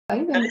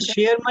Can I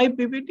share my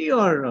PPT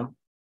or?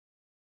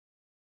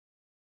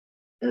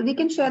 We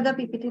can share the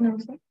PPT now,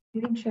 sir. We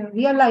can share.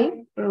 We are live,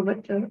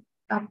 but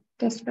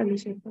test for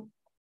share.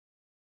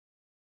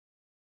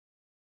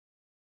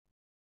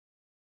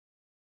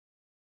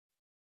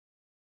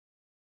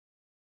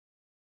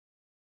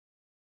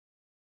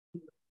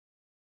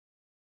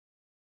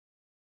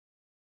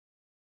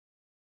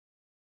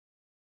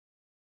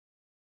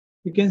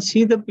 You can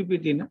see the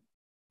PPT, no?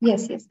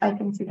 Yes, I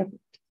can see the PPT.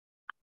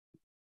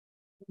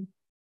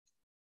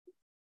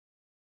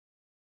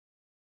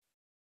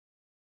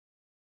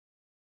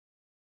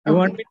 You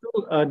want me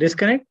to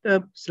disconnect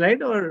the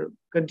slide or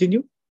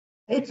continue?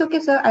 It's okay,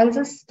 sir. I'll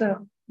just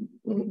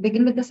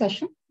begin with the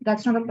session.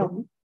 That's not a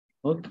problem.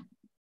 Okay.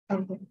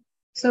 Okay.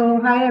 So,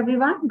 hi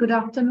everyone. Good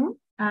afternoon,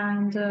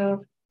 and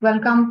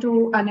welcome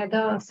to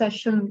another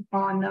session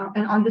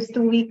on this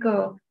 2-week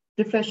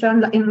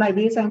refresher in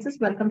library sciences.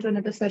 Welcome to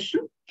another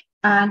session.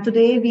 And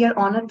today we are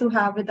honored to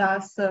have with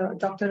us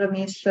Professor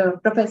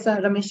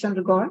Ramesh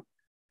Chandra Gaur.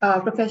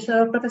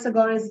 Professor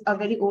Gaur is a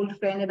very old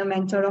friend and a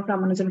mentor of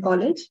Ramanujan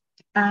College,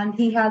 and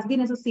he has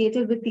been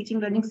associated with Teaching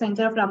Learning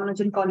Center of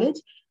Ramanujan College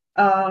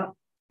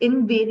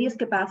in various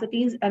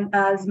capacities and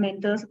as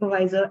mentor,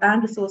 supervisor,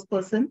 and resource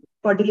person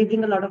for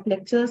delivering a lot of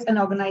lectures and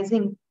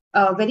organizing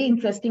very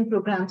interesting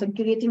programs and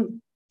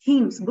creating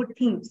good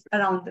themes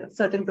around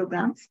certain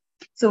programs.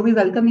 So we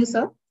welcome you,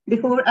 sir.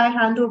 Before I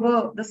hand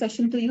over the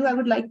session to you, I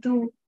would like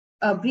to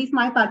brief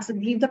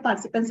the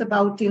participants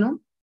about,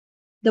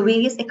 the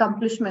various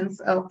accomplishments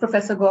of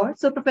Professor Gaur.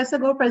 So Professor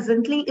Gaur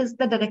presently is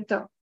the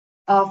director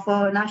of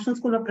National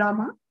School of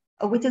Drama,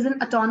 which is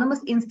an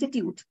autonomous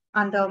institute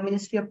under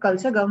Ministry of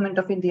Culture, Government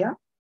of India.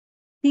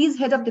 He is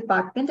head of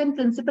department and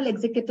principal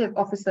executive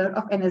officer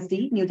of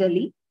NSD, New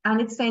Delhi, and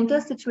its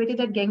centers situated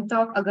at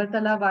Gangtok,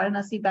 Agartala,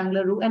 Varanasi,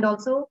 Bangalore, and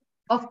also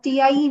of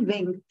TIE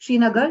Wing,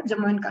 Srinagar,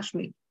 Jammu and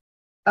Kashmir.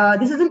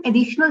 This is an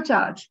additional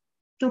charge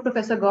to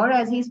Professor Gaur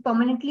as he is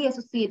permanently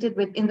associated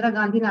with Indira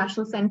Gandhi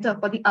National Center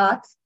for the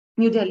Arts,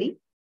 New Delhi,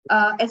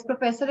 as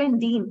professor and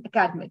dean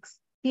academics.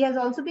 He has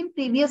also been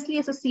previously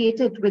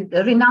associated with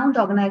renowned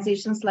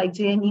organizations like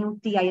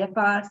JNU,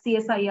 TIFR,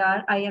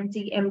 CSIR,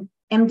 IMT,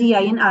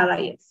 MDI, and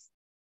RIS.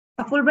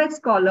 A Fulbright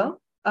scholar,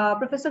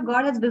 Professor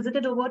Gaur has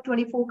visited over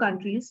 24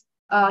 countries,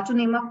 to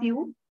name a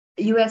few: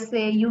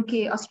 USA,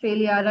 UK,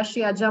 Australia,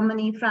 Russia,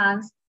 Germany,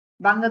 France,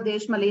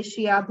 Bangladesh,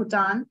 Malaysia,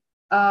 Bhutan,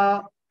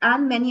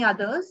 and many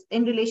others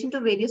in relation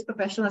to various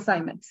professional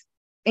assignments.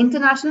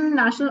 International and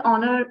national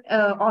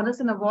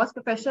honors and awards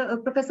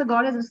Professor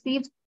Gaur has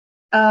received,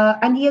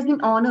 and he has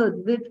been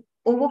honored with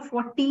over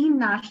 14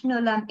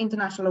 national and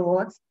international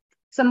awards.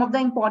 Some of the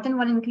important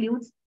one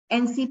includes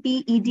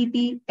NCP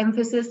EDP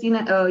Emphasis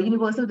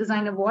Universal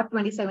Design Award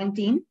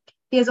 2017.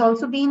 He has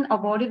also been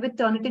awarded with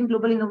Turnitin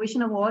Global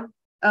Innovation Award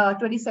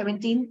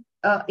 2017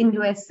 in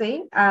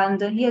USA,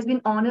 and he has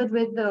been honored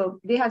with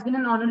there has been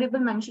an honorable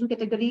mention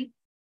category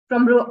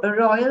from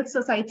Royal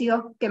Society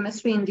of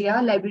Chemistry India,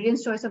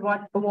 Librarian's Choice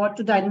Award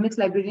to Dynamics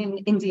Library in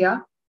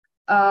India.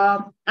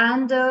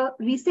 And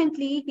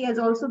recently, he has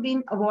also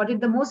been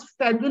awarded the Most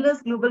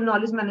Fabulous Global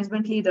Knowledge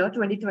Management Leader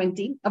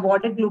 2020,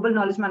 awarded Global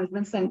Knowledge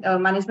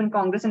Management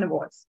Congress and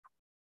Awards.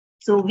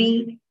 So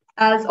we,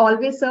 as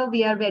always, sir,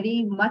 we are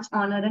very much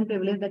honored and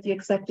privileged that you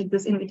accepted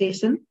this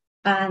invitation,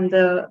 and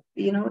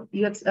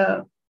you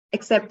have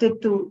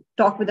accepted to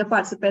talk with the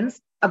participants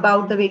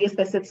about the various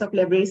facets of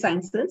library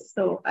sciences.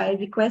 So I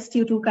request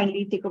you to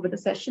kindly take over the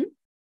session.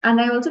 And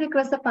I also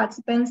request the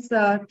participants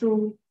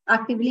to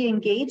actively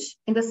engage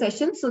in the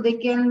session so they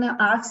can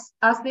ask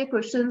their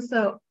questions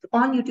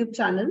on YouTube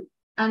channel,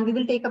 and we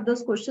will take up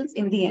those questions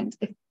in the end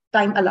if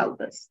time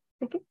allows us.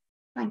 Okay.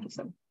 Thank you,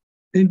 sir.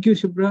 Thank you,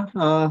 Shubhra.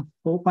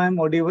 Hope I'm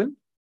audible.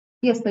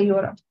 Yes, sir, you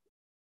are.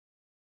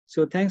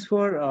 So thanks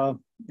for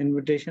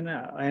invitation,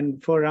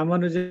 and for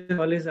Ramanujan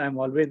College, I'm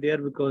always there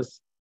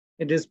because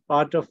it is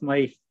part of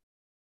my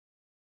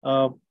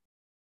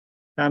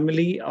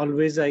family.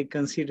 Always I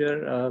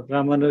consider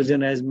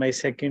Ramanujan as my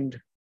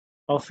second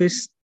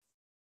office.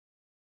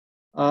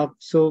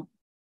 So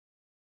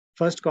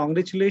first,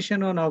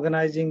 congratulations on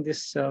organizing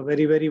this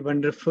very, very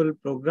wonderful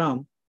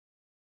program.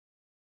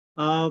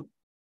 I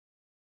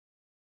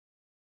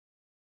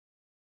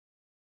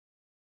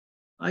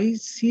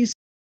see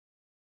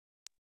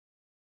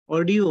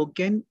audio.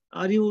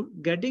 Are you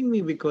getting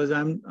me? Because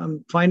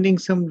I'm finding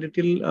some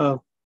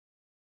little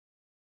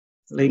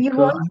like your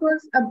voice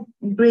was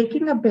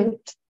breaking a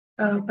bit,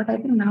 but I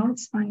think now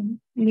it's fine.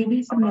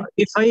 Maybe some.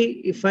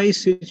 If I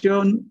switch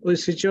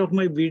off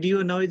my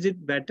video now, is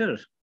it better?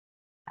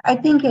 I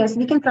think yes.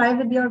 We can try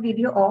with your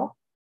video off,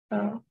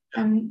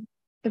 and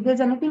if there's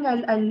anything,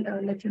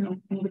 I'll let you know.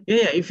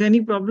 Yeah. If any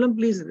problem,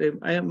 please.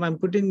 I'm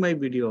putting my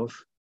video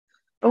off.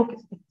 Okay.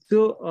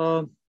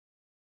 So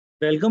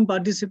welcome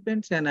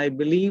participants, and I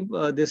believe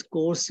this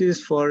course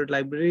is for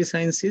library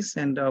sciences,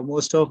 and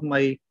most of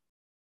my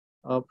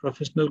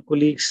professional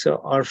colleagues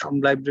are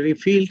from library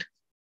field.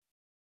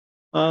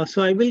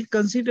 So I will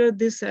consider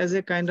this as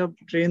a kind of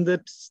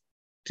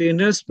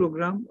trainers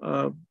program,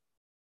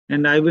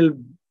 and I will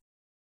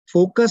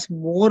focus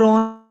more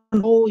on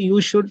how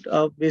you should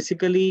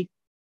basically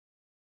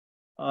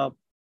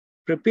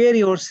prepare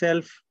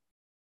yourself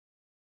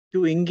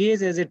to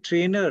engage as a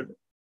trainer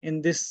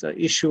in this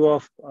issue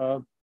of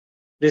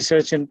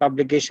research and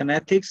publication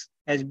ethics.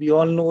 As we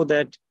all know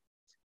that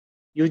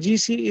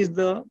UGC is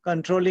the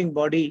controlling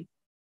body,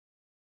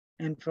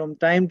 and from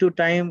time to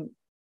time,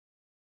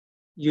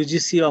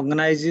 UGC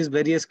organizes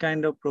various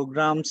kind of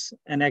programs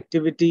and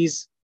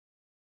activities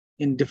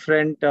in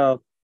different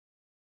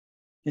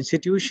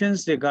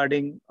institutions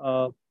regarding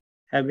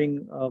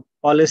having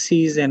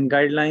policies and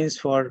guidelines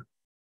for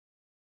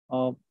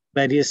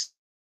various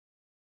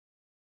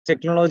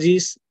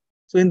technologies.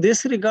 So in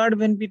this regard,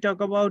 when we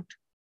talk about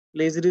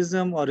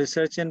plagiarism or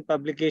research and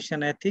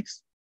publication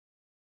ethics,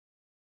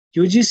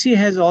 UGC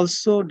has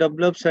also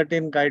developed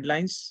certain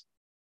guidelines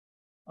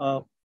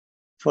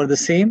for the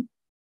same,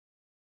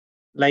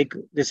 like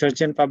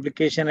research and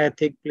publication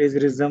ethic,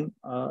 plagiarism,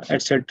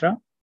 etc.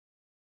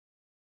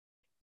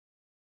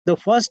 The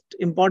first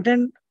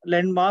important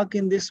landmark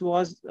in this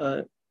was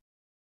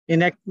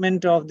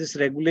enactment of this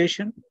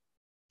regulation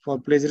for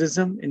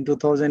plagiarism in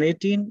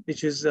 2018,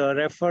 which is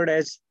referred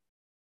as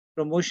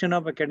Promotion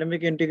of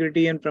Academic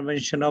Integrity and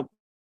Prevention of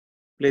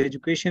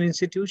Education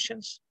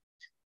Institutions.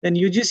 Then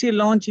UGC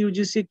launched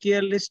UGC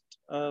Care List,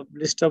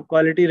 list of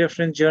quality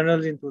reference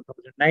journals in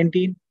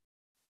 2019.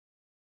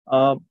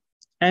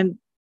 And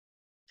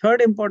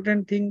third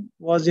important thing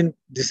was in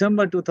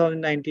December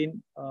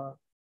 2019, a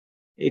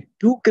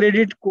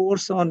 2-credit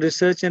course on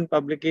research and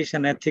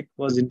publication ethics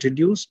was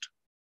introduced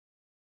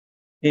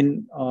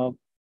in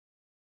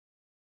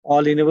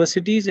all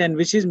universities, and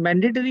which is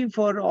mandatory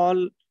for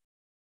all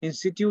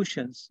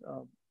institutions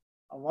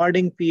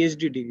awarding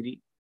PhD degree.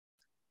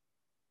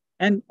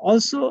 And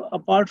also,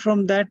 apart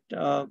from that,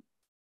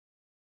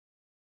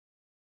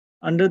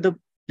 under the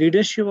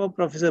leadership of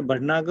Professor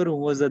Bhatnagar, who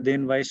was the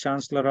then Vice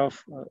Chancellor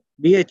of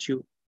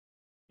BHU,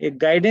 a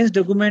guidance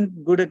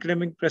document, Good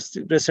Academic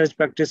Research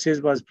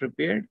Practices, was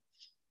prepared.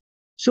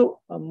 So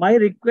my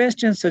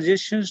request and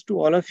suggestions to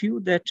all of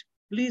you that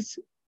please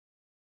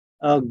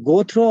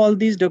go through all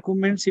these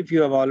documents if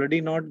you have already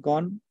not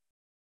gone.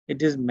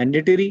 It is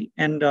mandatory.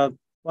 And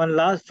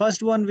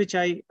first one which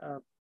I'm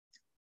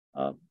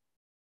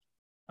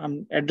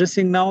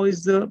addressing now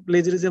is the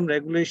plagiarism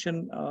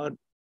regulation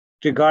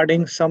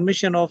regarding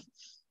submission of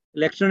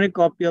electronic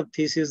copy of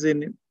thesis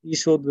in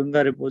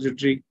eSodhganga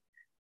repository.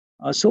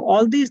 So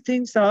all these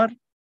things are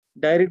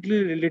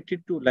directly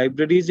related to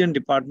libraries and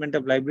Department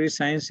of Library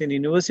Science in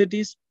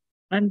universities.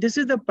 And this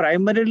is the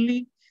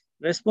primary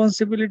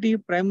responsibility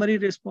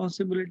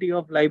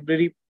of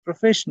library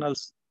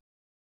professionals.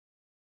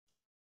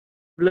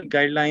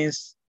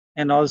 Guidelines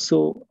and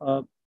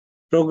also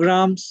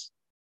programs,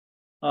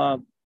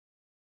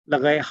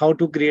 like how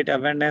to create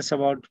awareness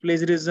about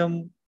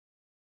plagiarism,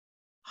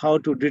 how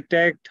to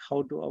detect,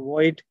 how to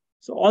avoid.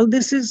 So all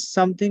this is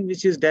something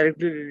which is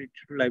directly related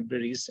to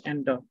libraries,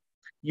 and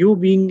you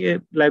being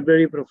a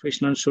library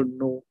professional should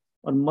know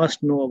or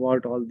must know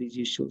about all these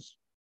issues.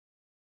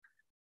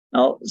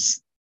 Now,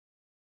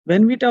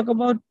 when we talk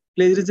about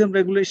plagiarism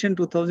regulation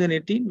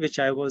 2018, which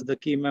I was the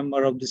key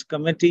member of this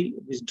committee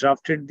which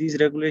drafted these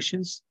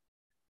regulations,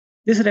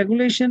 this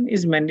regulation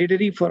is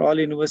mandatory for all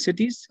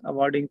universities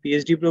awarding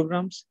PhD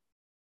programs.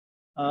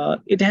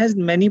 It has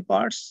many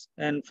parts,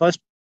 and first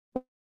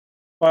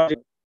part,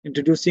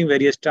 introducing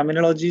various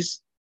terminologies,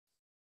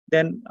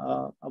 then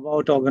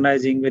about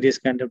organizing various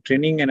kind of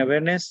training and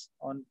awareness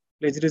on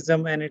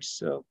plagiarism and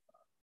its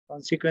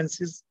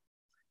consequences.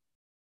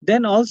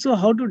 Then also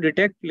how to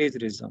detect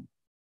plagiarism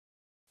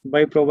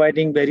by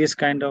providing various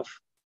kind of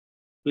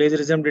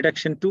plagiarism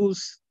detection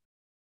tools.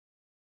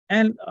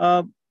 And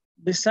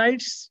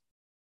besides,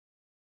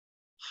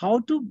 how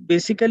to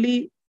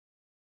basically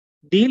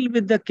deal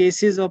with the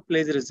cases of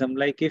plagiarism,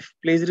 like if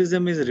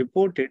plagiarism is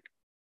reported,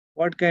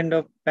 what kind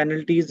of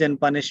penalties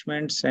and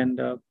punishments and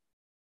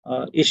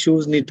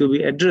issues need to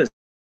be addressed.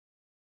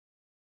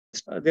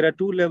 There are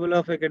 2 levels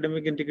of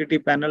academic integrity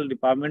panel,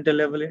 departmental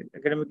level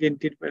academic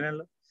integrity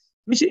panel,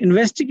 which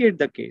investigate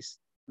the case.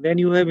 Then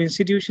you have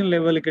institution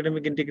level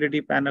academic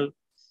integrity panel,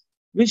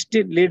 which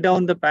lay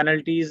down the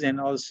penalties and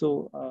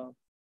also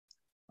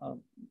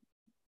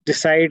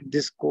decide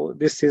this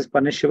is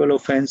punishable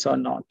offense or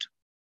not.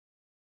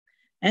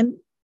 And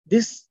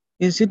this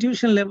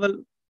institution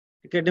level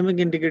academic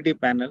integrity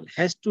panel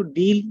has to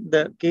deal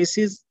the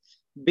cases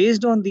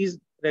based on these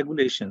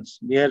regulations,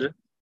 where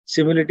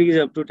similarities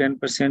up to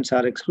 10%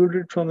 are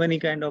excluded from any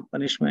kind of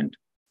punishment.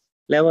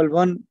 Level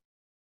 1,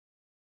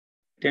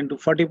 10 to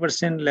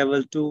 40%,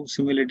 level 2,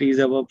 similarities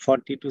above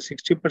 40 to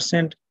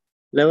 60%,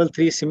 level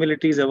 3,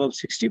 similarities above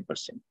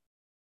 60%.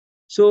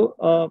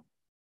 So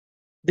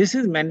this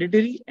is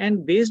mandatory,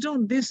 and based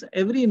on this,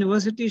 every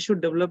university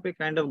should develop a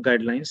kind of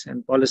guidelines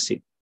and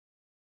policy.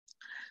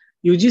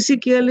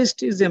 UGC Care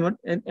List is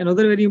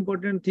another very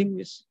important thing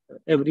which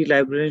every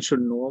librarian should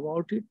know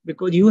about it,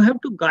 because you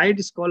have to guide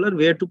a scholar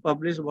where to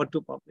publish, what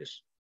to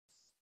publish.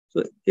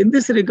 So in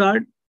this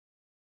regard,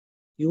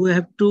 you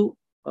have to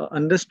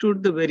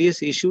understood the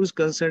various issues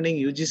concerning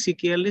UGC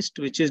care list,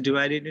 which is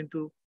divided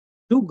into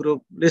two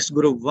groups, list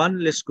group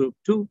 1, list group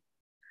 2.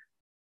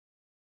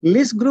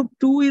 List group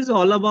 2 is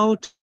all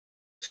about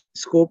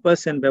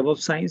Scopus and Web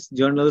of Science,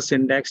 journals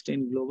indexed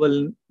in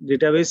global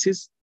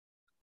databases.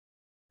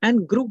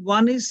 And group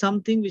 1 is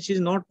something which is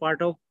not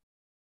part of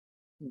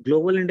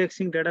global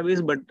indexing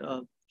database, but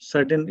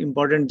certain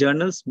important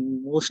journals,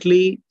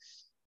 mostly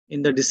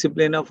in the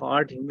discipline of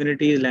art,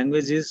 humanities,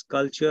 languages,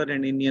 culture,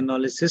 and Indian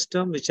knowledge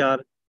system, which are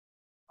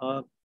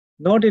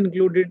not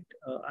included,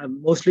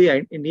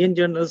 mostly Indian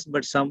journals,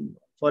 but some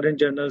foreign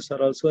journals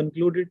are also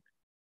included.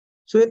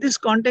 So in this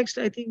context,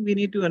 I think we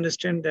need to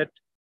understand that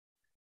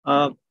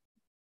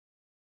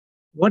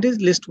what is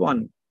list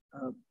 1?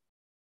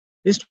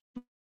 List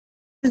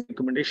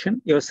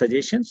recommendation, your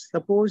suggestions.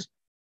 Suppose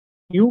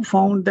you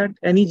found that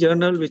any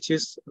journal which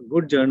is a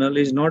good journal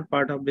is not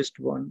part of list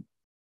 1.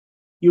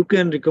 You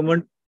can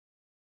recommend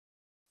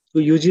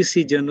to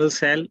UGC journal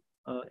cell,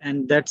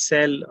 and that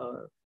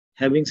cell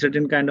having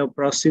certain kind of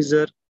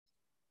procedure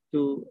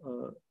to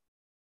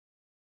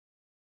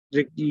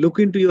look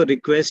into your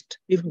request.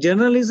 If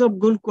journal is of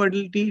good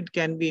quality, it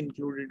can be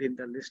included in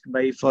the list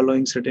by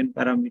following certain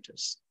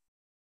parameters.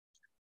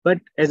 But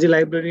as a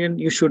librarian,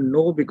 you should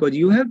know, because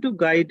you have to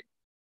guide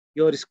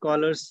your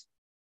scholars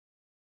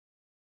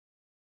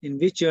in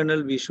which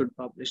journal we should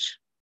publish.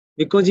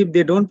 Because if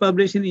they don't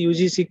publish in the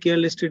UGC care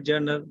listed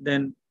journal,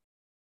 then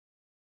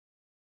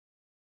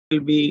it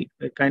will be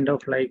a kind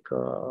of like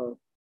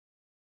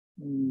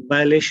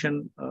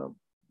violation,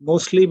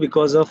 mostly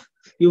because of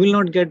you will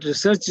not get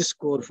research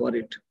score for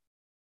it.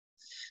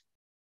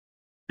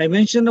 I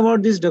mentioned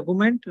about this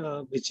document,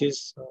 which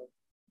is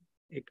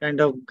a kind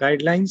of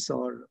guidelines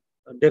or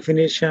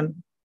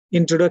definition,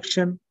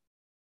 introduction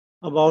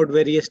about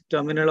various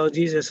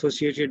terminologies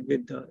associated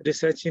with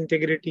research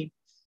integrity,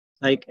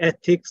 like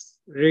ethics,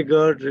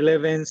 rigor,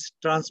 relevance,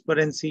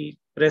 transparency,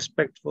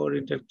 respect for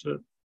intellectual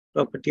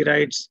property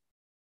rights,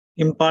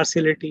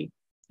 impartiality,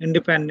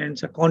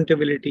 independence,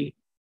 accountability.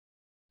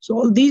 So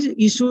all these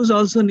issues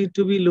also need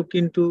to be looked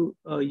into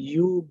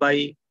you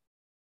by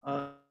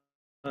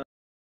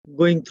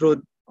going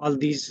through all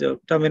these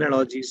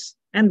terminologies,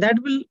 and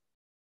that will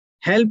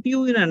help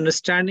you in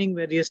understanding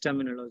various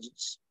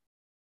terminologies.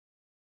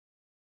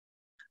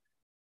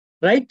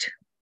 Right?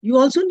 You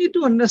also need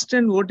to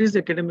understand what is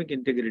academic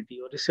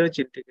integrity or research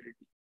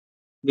integrity.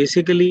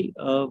 Basically,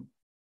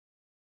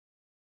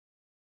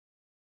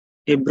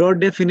 a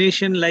broad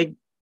definition like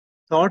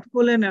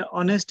thoughtful and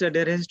honest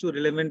adherence to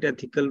relevant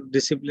ethical,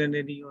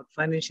 disciplinary, or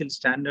financial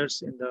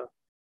standards in the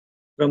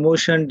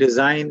promotion,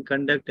 design,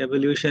 conduct,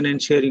 evaluation,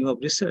 and sharing of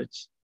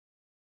research.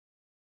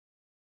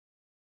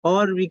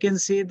 Or we can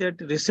say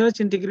that research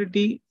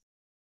integrity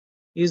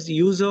is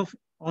use of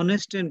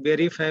honest and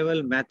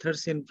verifiable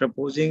methods in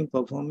proposing,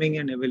 performing,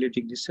 and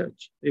evaluating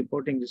research,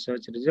 reporting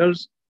research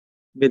results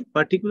with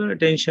particular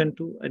attention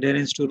to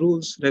adherence to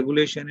rules,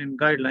 regulation, and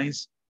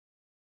guidelines,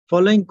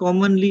 following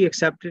commonly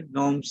accepted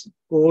norms,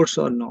 codes,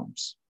 or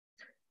norms.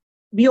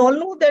 We all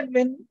know that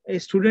when a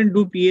student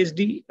do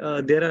PhD,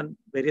 there are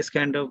various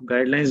kind of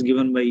guidelines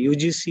given by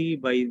UGC,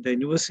 by the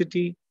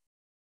university,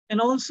 and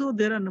also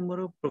there are a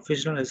number of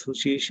professional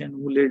associations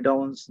who lay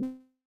down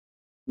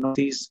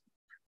these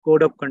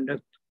code of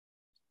conduct,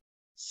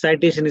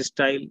 citation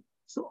style.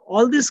 So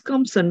all this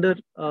comes under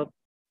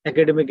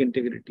academic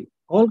integrity.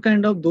 All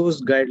kind of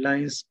those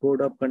guidelines, code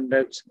of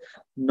conducts,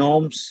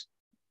 norms,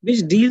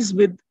 which deals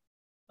with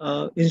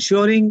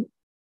ensuring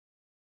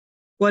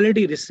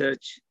quality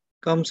research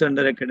comes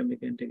under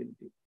academic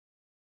integrity.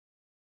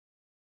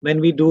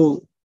 When we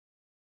do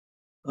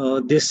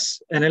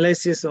this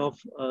analysis of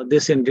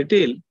this in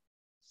detail,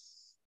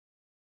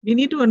 we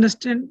need to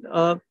understand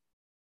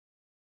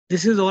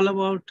this is all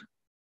about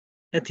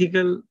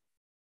ethical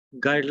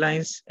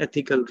guidelines,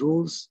 ethical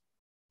rules.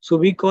 So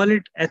we call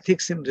it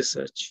ethics in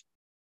research.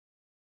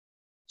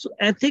 So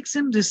ethics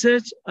in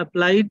research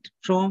applied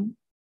from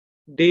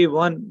day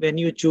one when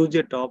you choose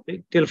a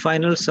topic till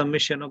final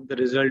submission of the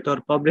result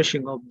or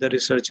publishing of the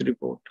research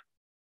report.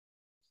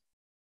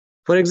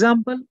 For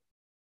example,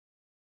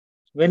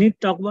 when you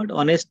talk about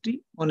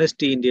honesty,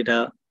 honesty in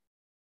data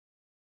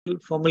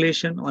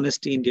formulation,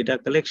 honesty in data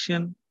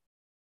collection,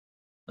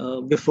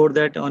 before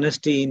that,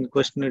 honesty in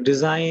questionnaire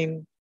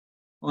design,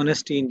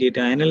 honesty in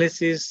data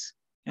analysis,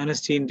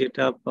 honesty in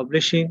data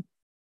publishing.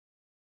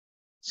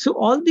 So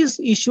all these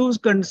issues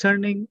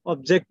concerning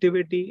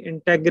objectivity,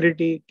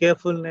 integrity,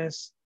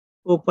 carefulness,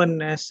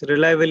 openness,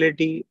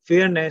 reliability,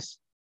 fairness,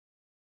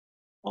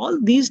 all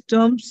these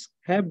terms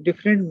have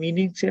different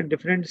meanings and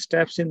different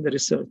steps in the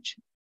research.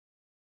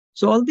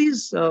 So all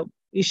these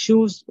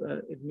issues,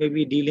 it may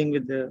be dealing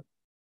with the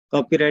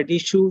copyright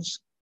issues,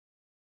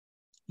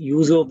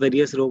 use of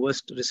various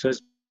robust research,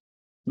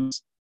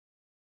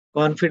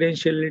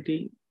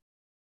 confidentiality,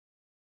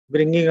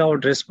 bringing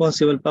out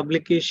responsible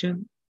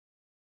publication,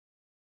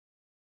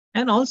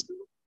 and also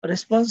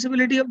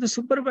responsibility of the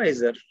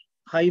supervisor,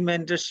 high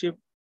mentorship,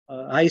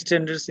 high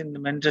standards in the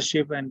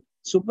mentorship and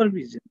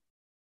supervision,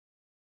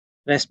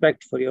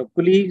 respect for your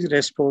colleagues,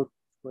 respect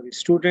for a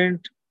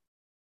student,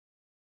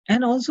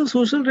 and also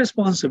social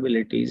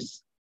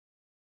responsibilities.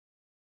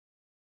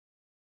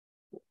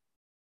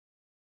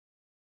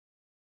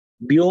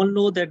 We all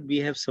know that we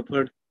have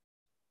suffered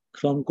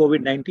from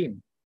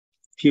COVID-19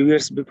 few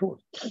years before.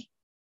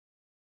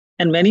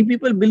 And many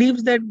people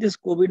believe that this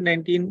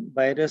COVID-19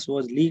 virus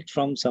was leaked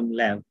from some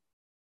lab.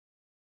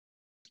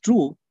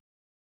 True,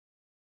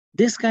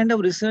 this kind of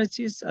research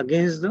is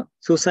against the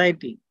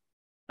society,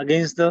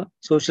 against the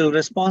social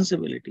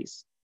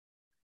responsibilities.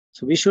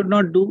 So we should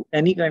not do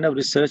any kind of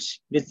research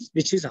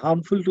which is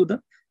harmful to the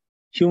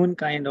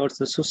humankind or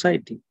the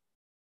society.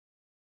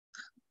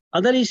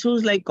 Other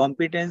issues like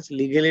competence,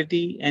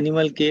 legality,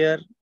 animal care,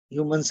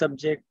 human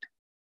subject,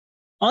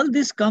 all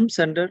this comes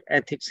under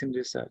ethics in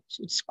research.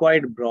 It's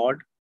quite broad.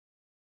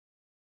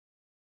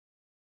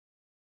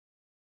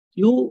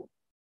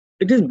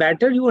 It is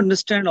better you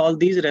understand all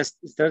these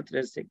research,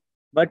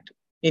 but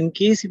in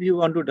case if you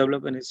want to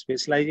develop a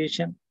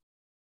specialization,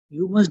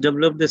 you must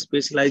develop the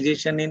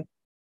specialization in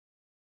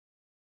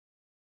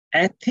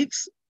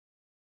ethics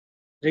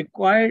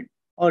required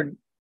or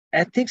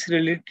ethics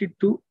related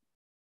to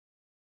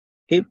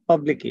a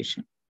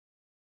publication.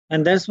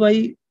 And that's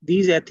why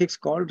these ethics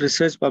called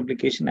research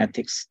publication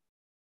ethics.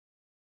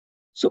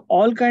 So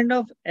all kind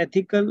of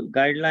ethical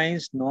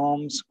guidelines,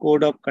 norms,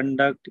 code of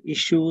conduct,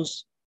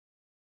 issues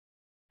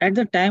at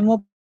the time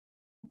of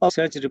a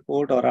research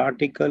report or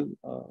article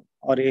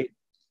or a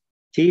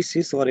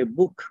thesis or a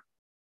book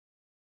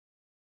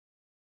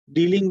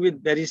dealing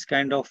with various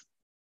kind of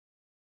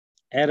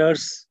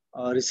errors,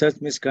 research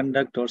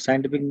misconduct or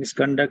scientific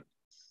misconduct,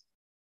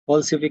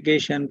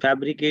 falsification,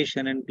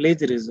 fabrication, and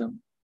plagiarism.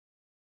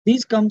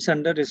 These comes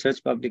under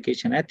research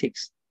publication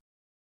ethics.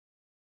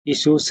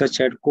 Issues such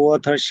as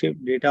co-authorship,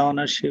 data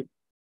ownership,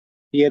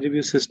 peer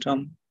review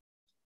system,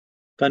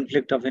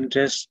 conflict of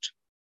interest,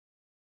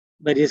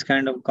 various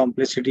kind of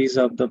complexities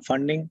of the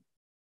funding,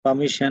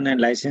 permission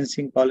and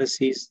licensing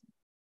policies,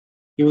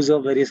 use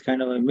of various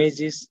kind of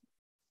images,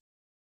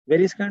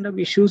 various kind of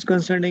issues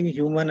concerning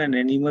human and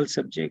animal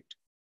subject.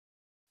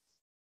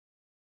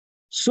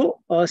 So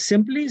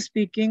simply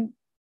speaking,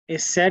 a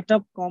set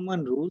of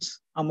common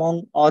rules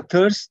among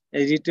authors,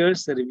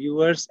 editors,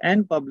 reviewers,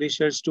 and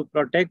publishers to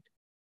protect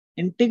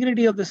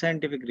integrity of the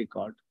scientific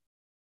record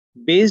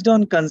based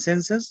on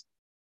consensus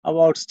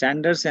about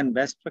standards and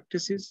best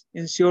practices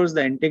ensures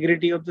the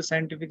integrity of the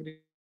scientific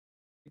record.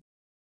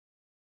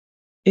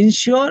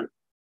 Ensure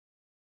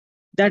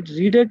that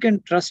reader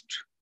can trust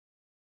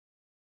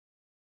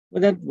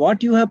that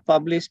what you have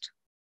published,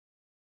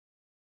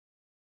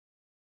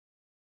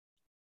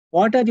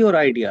 what are your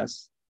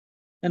ideas,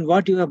 and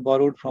what you have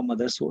borrowed from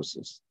other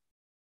sources.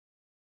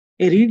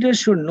 A reader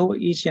should know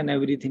each and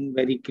everything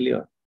very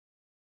clear.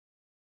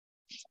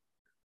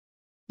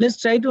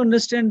 Let's try to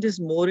understand this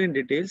more in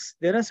details.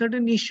 There are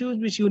certain issues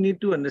which you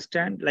need to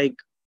understand, like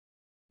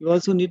you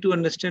also need to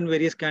understand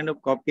various kind of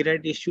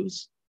copyright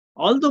issues.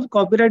 All the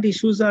copyright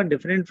issues are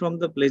different from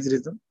the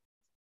plagiarism.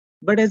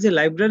 But as a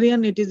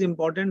librarian, it is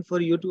important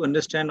for you to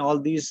understand all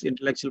these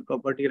intellectual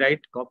property right,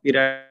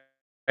 copyright,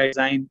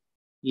 design,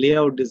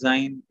 layout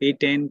design,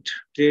 patent,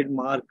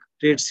 trademark,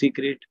 trade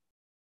secret.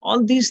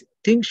 All these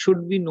things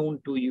should be known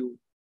to you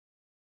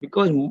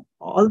because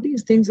all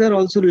these things are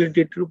also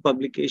related to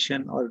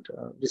publication or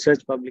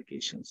research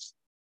publications.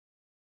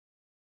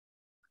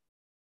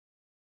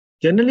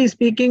 Generally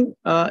speaking,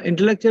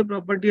 intellectual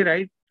property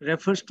right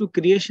refers to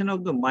creation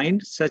of the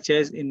mind, such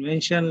as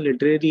invention,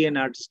 literary and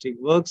artistic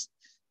works,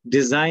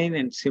 design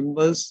and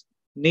symbols,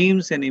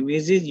 names and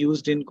images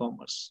used in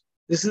commerce.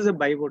 This is a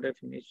Bible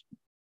definition.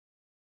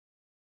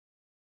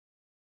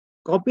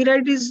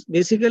 Copyright is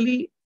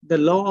basically the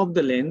law of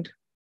the land,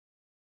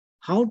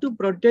 how to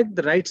protect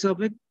the rights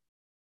of a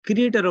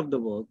creator of the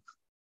work,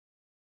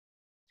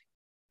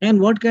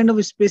 and what kind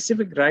of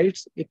specific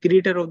rights a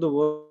creator of the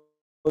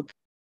work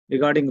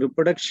regarding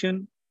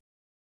reproduction,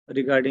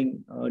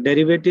 regarding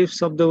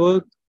derivatives of the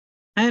work,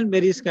 and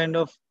various kind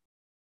of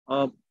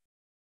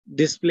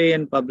display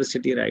and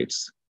publicity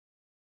rights.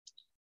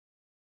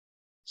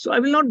 So I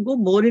will not go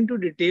more into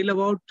detail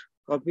about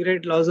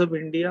copyright laws of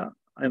India.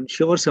 I'm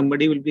sure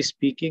somebody will be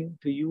speaking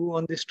to you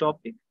on this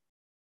topic.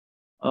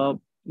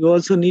 You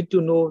also need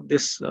to know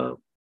this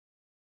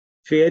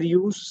fair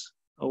use.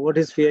 What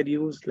is fair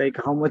use? Like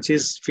how much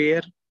is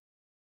fair?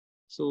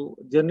 So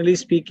generally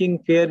speaking,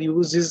 fair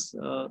use is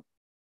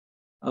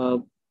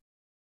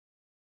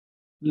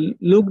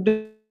looked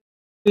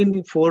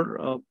in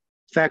for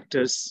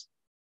factors: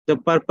 the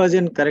purpose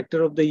and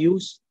character of the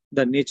use,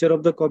 the nature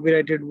of the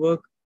copyrighted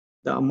work,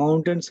 the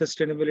amount and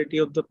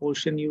sustainability of the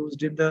portion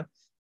used in the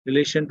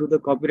relation to the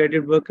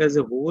copyrighted work as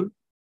a whole,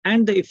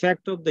 and the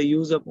effect of the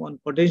use upon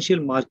potential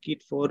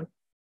market for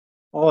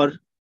or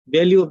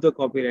value of the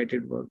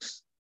copyrighted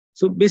works.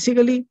 So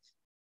basically,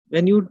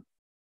 when you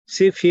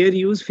say fair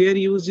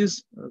use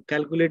is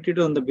calculated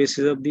on the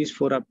basis of these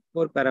four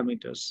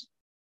parameters.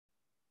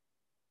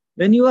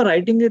 When you are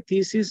writing a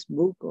thesis,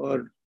 book,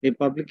 or a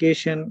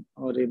publication,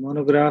 or a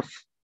monograph,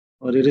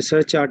 or a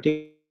research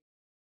article,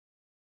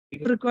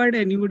 you required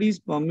anybody's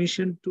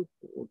permission to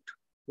quote.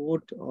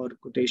 quote or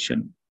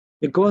quotation,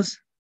 because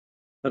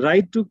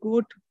right to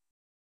quote,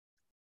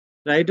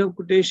 right of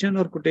quotation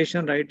or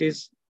quotation right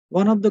is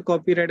one of the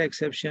copyright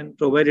exception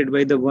provided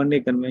by the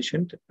 1A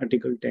Convention,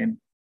 Article 10.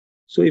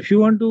 So if you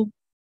want to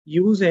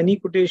use any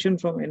quotation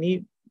from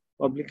any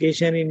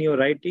publication in your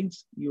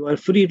writings, you are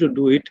free to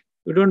do it.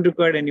 You don't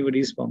require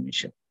anybody's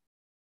permission.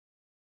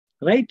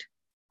 Right?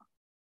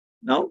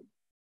 Now,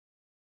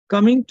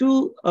 coming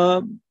to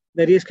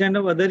various kind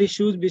of other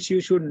issues which you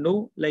should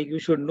know, like you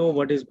should know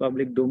what is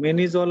public domain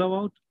is all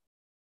about.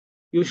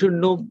 You should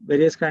know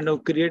various kind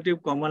of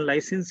Creative Commons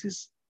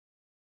licenses.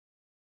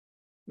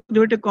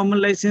 Creative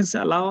Commons license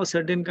allow a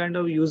certain kind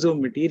of use of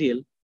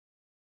material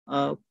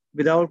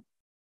without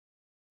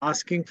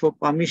asking for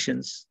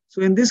permissions.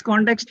 So in this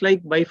context,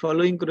 like by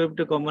following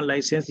Creative Commons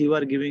license, you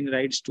are giving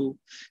rights to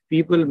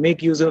people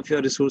make use of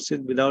your resources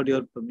without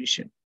your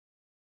permission.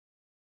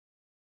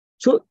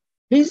 So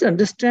please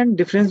understand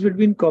difference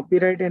between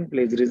copyright and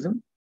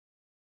plagiarism.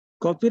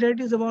 Copyright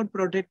is about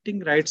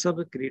protecting rights of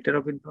a creator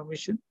of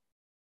information.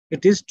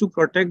 It is to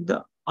protect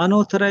the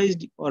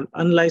unauthorized or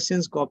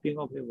unlicensed copying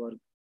of a work,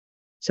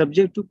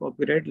 subject to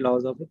copyright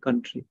laws of a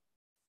country.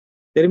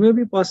 There may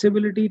be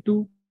possibility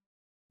to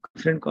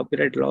different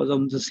copyright laws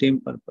on the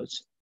same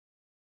purpose.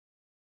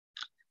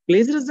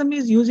 Plagiarism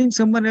is using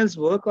someone else's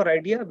work or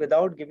idea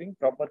without giving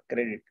proper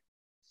credit.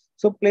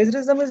 So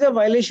plagiarism is a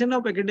violation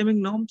of academic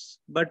norms,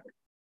 but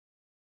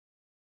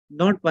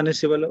not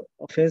punishable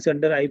offense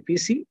under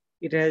IPC.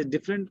 It has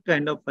different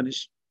kind of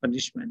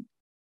punishment.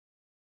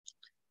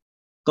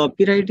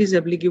 Copyright is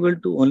applicable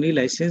to only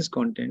licensed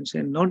contents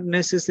and not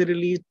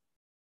necessarily,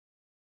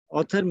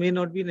 author may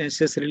not be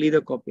necessarily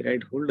the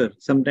copyright holder.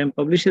 Sometimes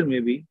publisher may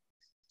be.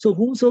 So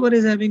whomsoever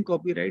is having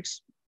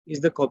copyrights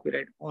is the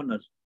copyright owner.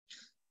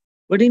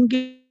 But in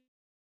case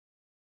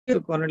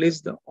Connell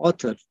is the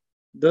author,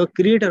 the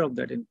creator of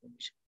that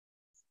information.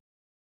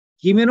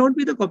 He may not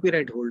be the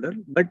copyright holder,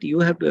 but you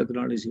have to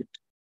acknowledge it.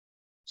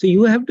 So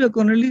you have to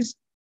acknowledge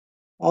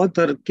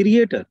author,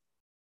 creator,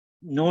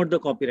 not the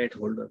copyright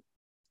holder.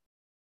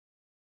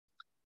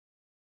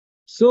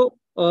 So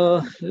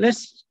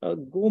let's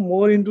go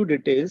more into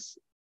details.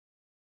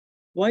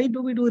 Why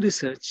do we do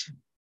research?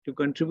 To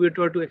contribute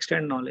or to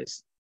extend knowledge.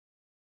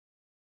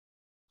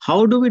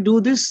 How do we do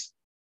this?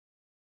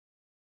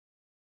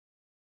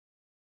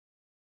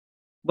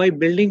 By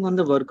building on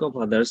the work of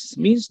others.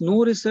 Means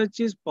no research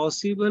is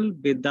possible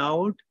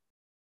without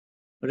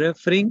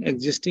referring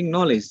existing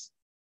knowledge.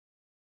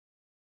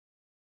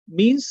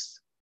 Means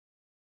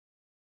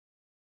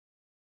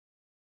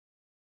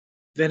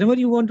whenever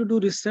you want to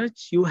do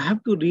research, you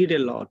have to read a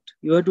lot.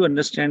 You have to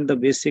understand the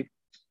basic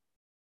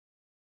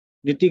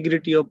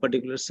nitty-gritty of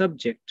particular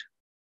subject.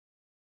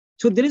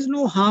 So there is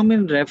no harm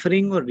in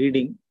referring or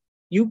reading.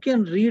 You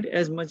can read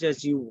as much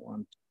as you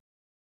want.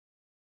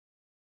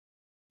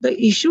 The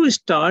issue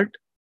starts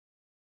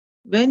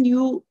when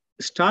you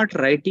start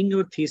writing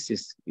your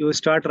thesis, you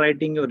start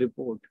writing your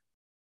report,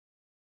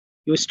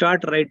 you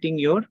start writing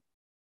your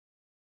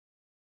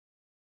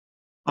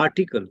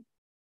article.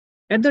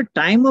 At the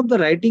time of the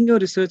writing your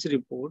research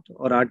report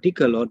or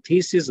article or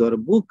thesis or a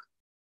book,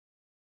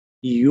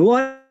 you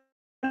are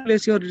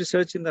place your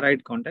research in the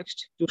right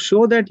context to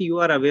show that you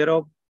are aware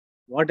of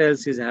what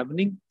else is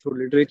happening through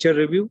literature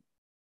review,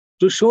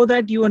 to show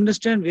that you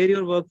understand where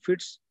your work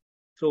fits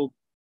through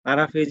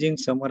paraphrasing,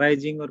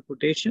 summarizing, or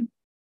quotation.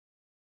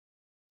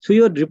 So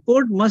your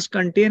report must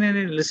contain an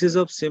analysis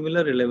of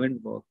similar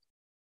relevant work.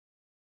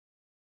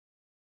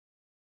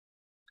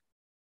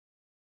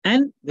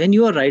 And when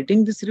you are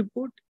writing this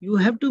report, you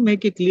have to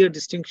make a clear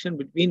distinction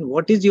between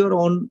what is your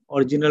own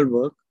original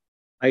work,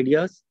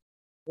 ideas,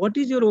 what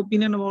is your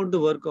opinion about the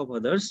work of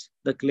others,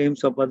 the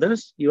claims of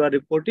others you are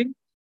reporting,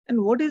 and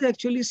what is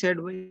actually said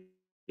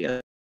by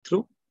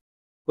through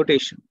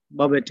quotation,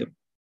 verbatim.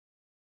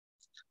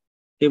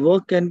 A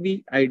work can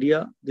be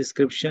idea,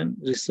 description,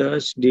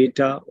 research,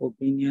 data,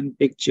 opinion,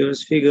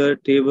 pictures, figure,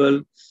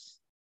 table,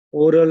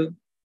 oral,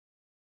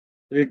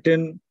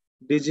 written,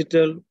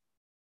 digital,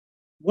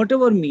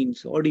 whatever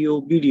means,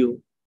 audio, video.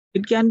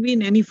 It can be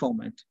in any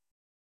format,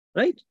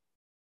 right?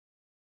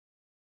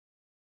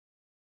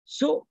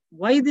 So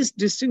why this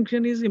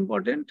distinction is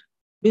important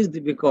is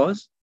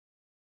because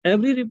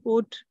every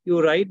report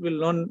you write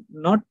will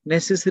not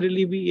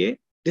necessarily be a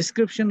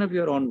description of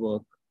your own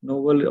work,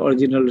 novel,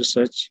 original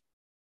research.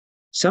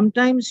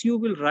 Sometimes you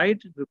will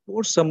write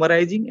reports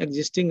summarizing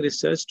existing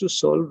research to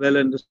solve well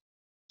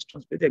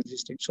understood with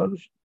existing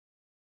solution.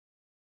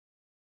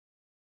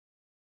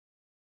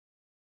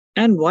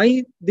 And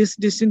why this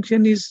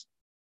distinction is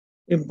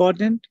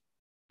important?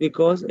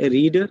 Because a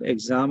reader,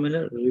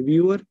 examiner,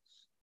 reviewer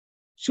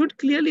should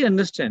clearly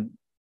understand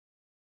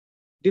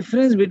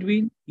difference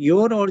between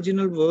your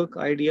original work,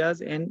 ideas,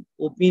 and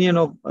opinion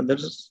of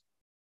others,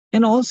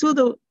 and also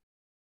the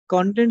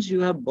contents you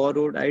have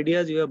borrowed,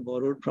 ideas you have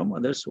borrowed from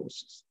other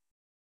sources.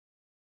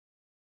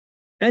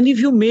 And if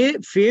you may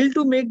fail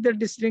to make that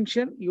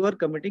distinction, you are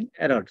committing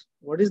errors.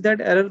 What is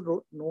that error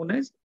known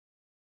as?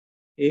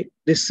 A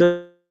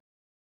research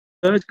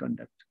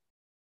conduct.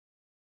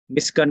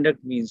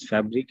 Misconduct means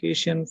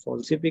fabrication,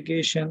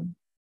 falsification,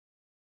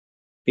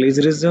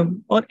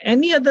 plagiarism, or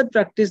any other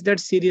practice that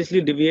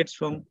seriously deviates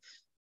from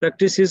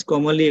practices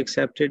commonly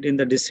accepted in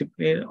the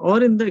discipline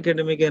or in the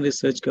academic and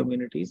research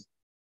communities,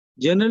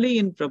 generally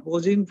in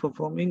proposing,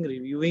 performing,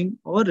 reviewing,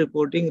 or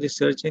reporting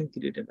research and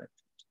creative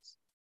activities.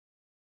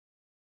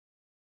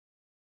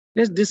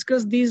 Let's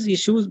discuss these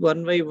issues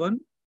one by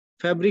one.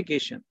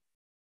 Fabrication,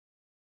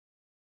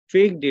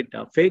 fake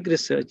data, fake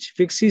research,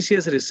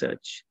 fictitious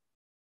research.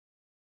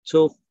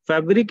 So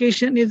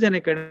fabrication is an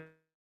academic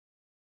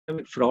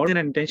fraud, an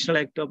intentional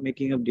act of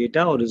making up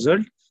data or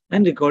result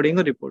and recording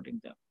or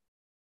reporting them.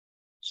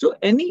 So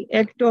any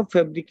act of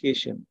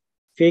fabrication,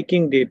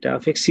 faking data,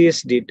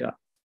 fictitious data,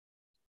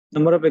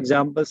 number of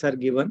examples are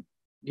given.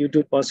 Due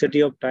to paucity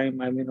of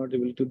time, I may not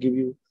be able to give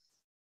you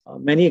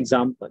many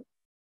examples.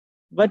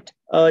 But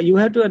you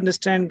have to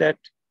understand that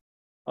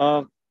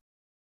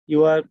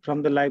you are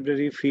from the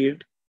library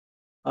field.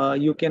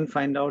 You can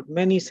find out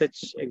many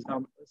such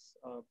examples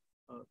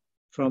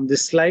from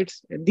these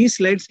slides. And these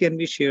slides can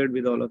be shared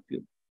with all of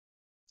you.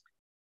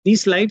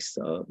 These slides,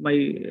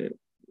 my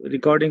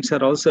recordings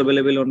are also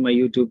available on my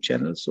YouTube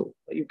channel. So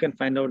you can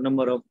find out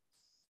number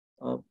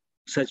of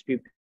such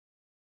people.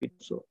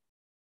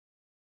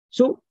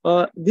 So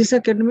this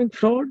academic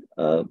fraud,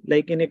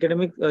 like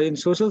in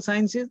social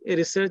sciences, a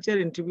researcher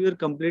interviewer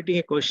completing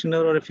a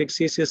questionnaire or a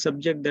fictitious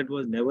subject that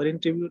was never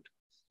interviewed.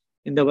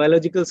 In the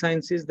biological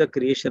sciences, the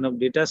creation of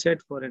data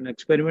set for an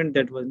experiment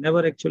that was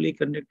never actually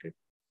conducted.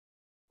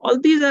 All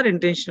these are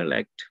intentional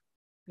act.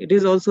 It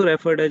is also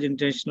referred as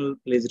intentional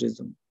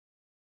plagiarism.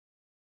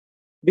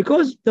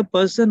 Because the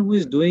person who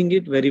is doing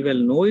it very well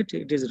know it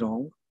is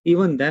wrong,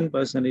 even then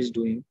person is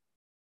doing,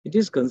 it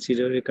is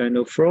considered a kind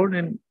of fraud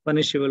and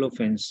punishable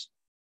offense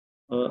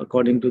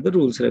according to the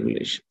rules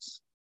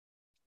regulations.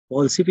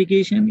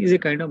 Falsification is a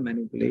kind of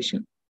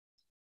manipulation,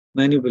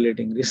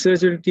 manipulating research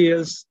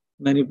details,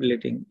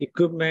 manipulating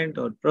equipment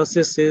or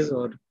processes,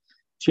 or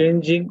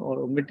changing or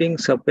omitting,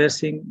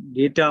 suppressing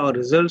data or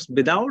results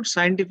without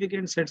scientific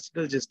and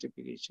statistical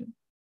justification,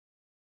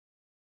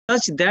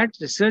 such that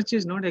research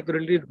is not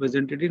accurately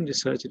represented in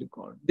research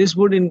record. This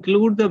would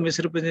include the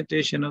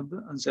misrepresentation of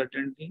the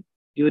uncertainty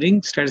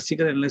during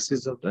statistical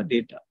analysis of the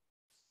data.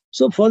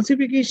 So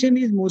falsification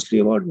is mostly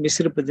about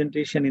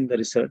misrepresentation in the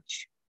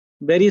research.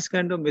 Various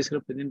kind of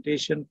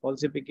misrepresentation,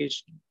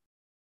 falsification,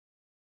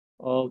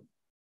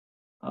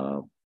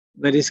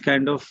 various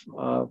kind of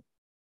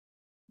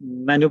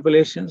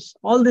manipulations.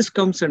 All this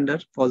comes under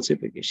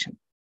falsification.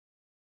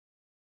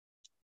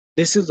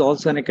 This is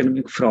also an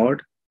academic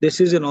fraud.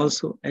 This is an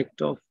also act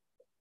of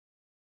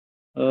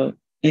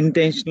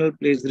intentional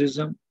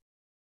plagiarism.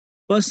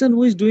 Person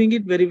who is doing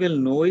it very well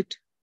know it,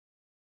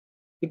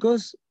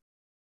 because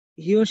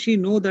he or she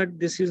know that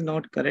this is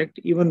not correct,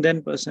 even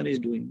then person is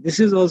doing.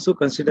 This is also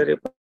considered a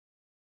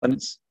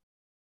punishment.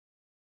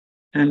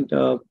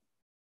 And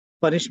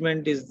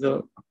punishment is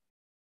the,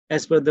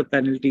 as per the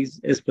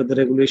penalties, as per the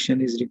regulation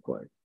is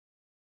required.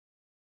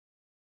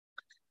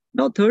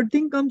 Now, third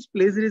thing comes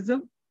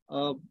plagiarism,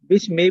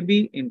 which may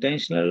be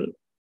intentional,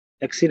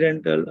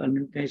 accidental,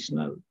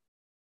 unintentional.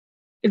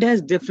 It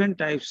has different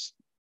types.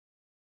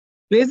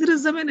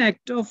 Plagiarism is an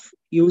act of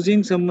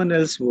using someone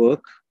else's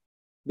work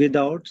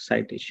without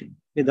citation,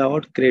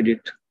 without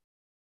credit.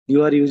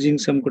 You are using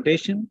some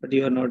quotation, but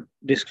you are not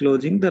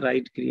disclosing the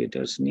right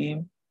creator's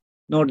name,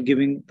 not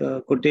giving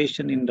the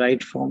quotation in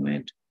right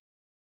format.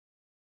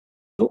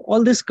 So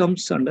all this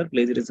comes under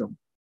plagiarism.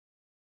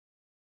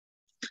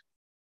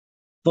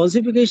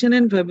 Falsification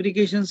and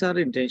fabrications are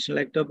intentional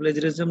act of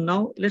plagiarism.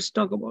 Now let's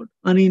talk about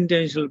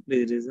unintentional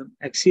plagiarism,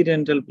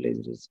 accidental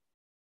plagiarism.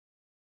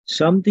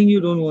 Something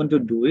you don't want to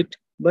do it,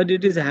 but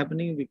it is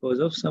happening because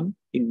of some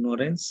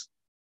ignorance,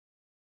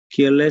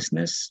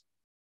 carelessness,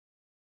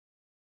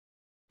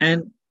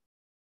 and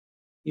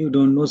you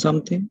don't know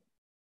something,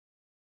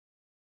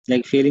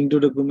 like failing to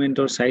document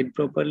or cite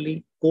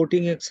properly,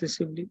 quoting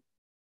excessively.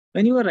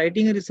 When you are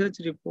writing a research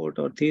report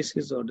or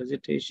thesis or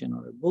dissertation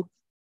or a book,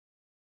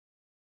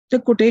 the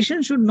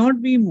quotation should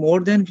not be more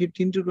than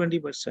 15 to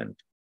 20%.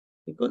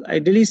 Because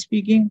ideally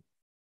speaking,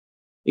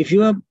 if you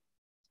have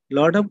a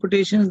lot of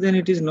quotations, then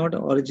it is not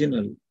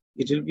original.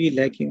 It will be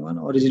lacking on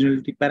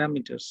originality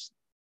parameters.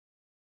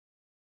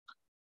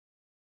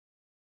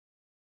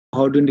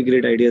 How to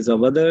integrate ideas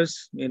of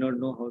others, may not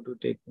know how to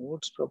take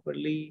notes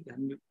properly,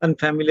 and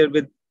unfamiliar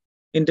with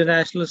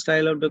international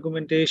style of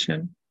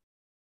documentation,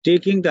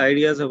 taking the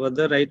ideas of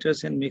other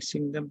writers and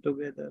mixing them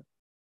together.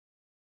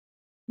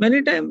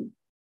 Many times,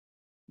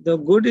 the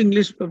good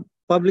English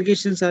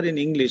publications are in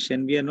English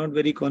and we are not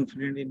very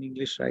confident in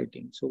English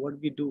writing. So what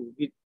we do,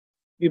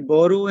 we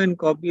borrow and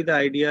copy the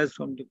ideas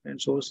from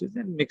different sources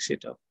and mix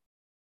it up.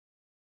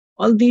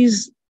 All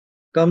these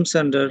comes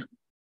under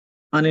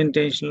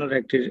unintentional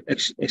or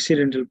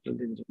accidental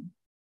plagiarism.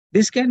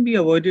 This can be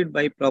avoided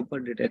by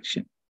proper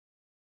detection,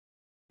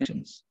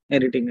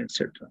 editing,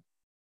 etc.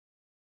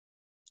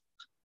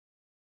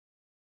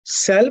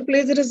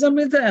 Self-plagiarism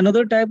is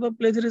another type of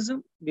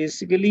plagiarism.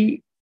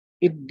 Basically,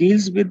 it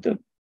deals with the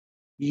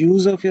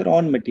use of your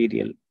own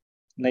material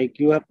Like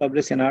you have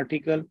published an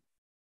article.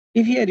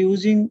 If you are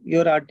using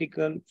your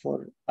article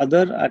for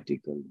other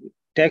article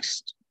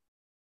text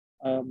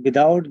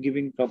without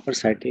giving proper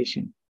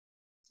citation,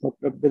 so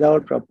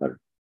without proper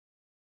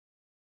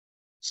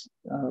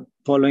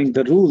following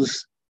the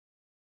rules,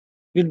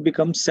 it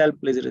becomes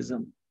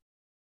self-plagiarism.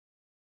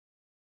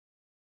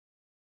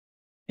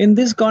 In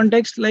this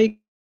context, like,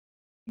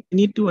 we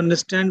need to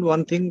understand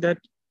one thing, that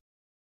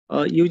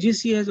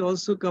UGC has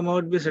also come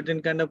out with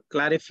certain kind of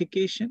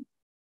clarification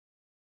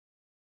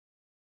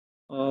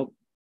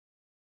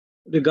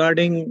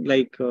regarding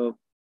like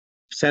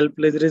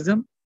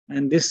self-plagiarism,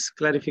 and this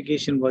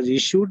clarification was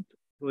issued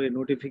through a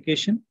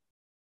notification.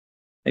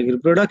 Like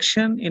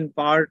reproduction in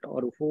part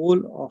or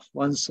whole of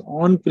one's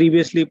own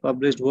previously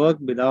published work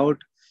without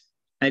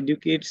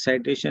adequate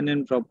citation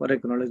and proper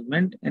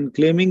acknowledgement, and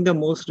claiming the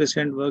most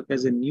recent work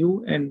as a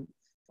new and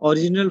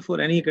original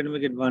for any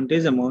academic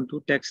advantage amount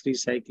to text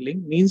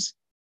recycling, means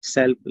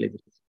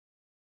self-plagiarism.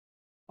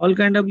 All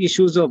kind of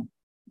issues of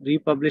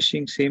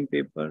republishing same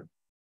paper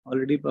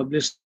already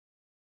published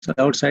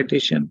without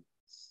citation,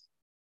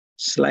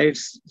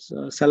 slides,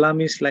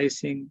 salami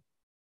slicing,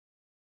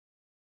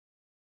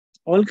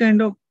 all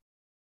kind of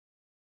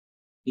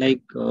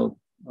like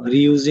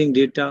reusing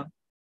data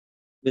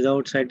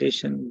without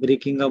citation,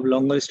 breaking up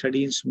longer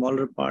study in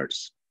smaller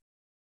parts.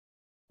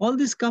 All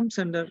this comes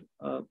under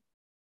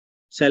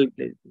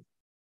self-plagiarism.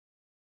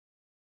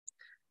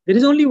 There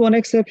is only one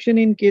exception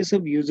in case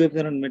of use of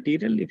your own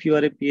material. If you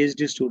are a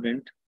PhD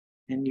student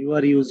and you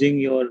are using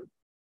your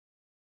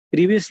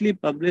previously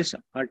published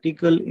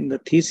article in the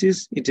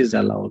thesis, it is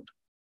allowed,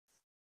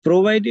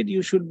 provided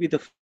you should be the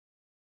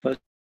first.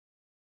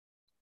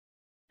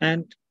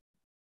 And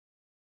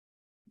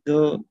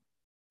the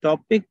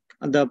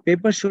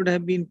paper should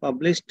have been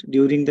published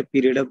during the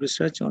period of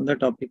research on the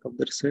topic of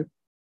the research.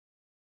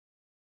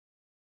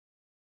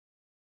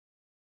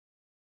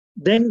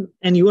 Then,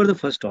 and you are the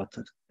first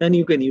author, then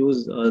you can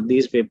use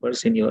these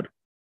papers in your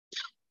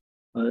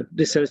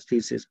research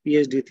thesis,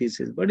 PhD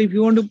thesis. But if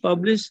you want to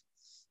publish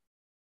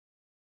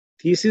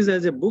thesis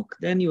as a book,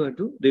 then you have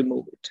to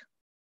remove it.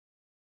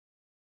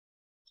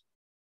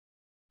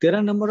 There are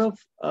a number of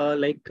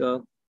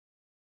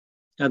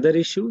other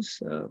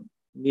issues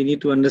we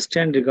need to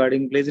understand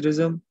regarding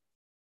plagiarism.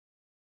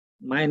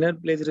 Minor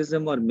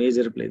plagiarism or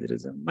major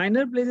plagiarism.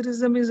 Minor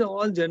plagiarism is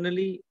all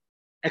generally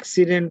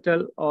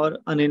accidental or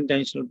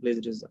unintentional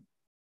plagiarism,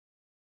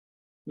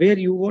 where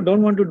you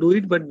don't want to do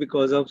it, but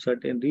because of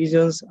certain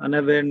reasons,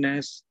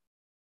 unawareness,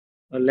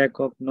 a lack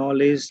of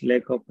knowledge,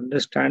 lack of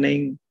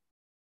understanding,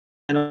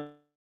 and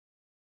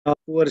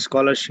poor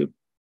scholarship,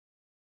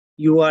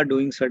 you are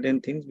doing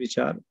certain things which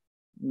are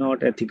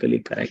not ethically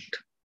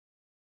correct.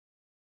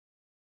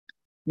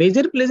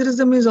 Major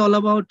plagiarism is all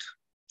about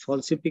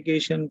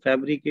falsification,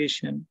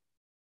 fabrication,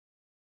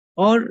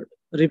 or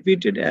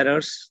repeated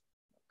errors,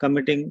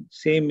 committing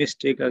same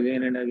mistake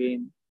again and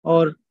again,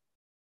 or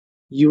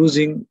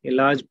using a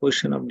large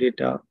portion of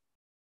data.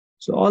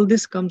 So all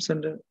this comes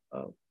under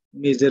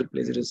major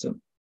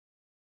plagiarism.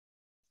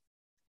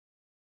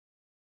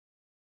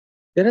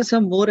 There are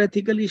some more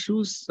ethical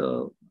issues,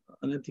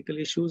 unethical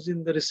issues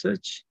in the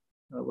research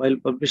while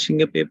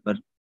publishing a paper,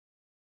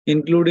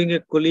 including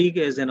a colleague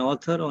as an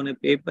author on a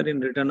paper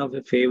in return of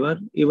a favor,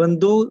 even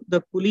though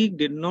the colleague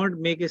did not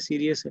make a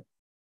serious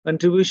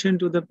contribution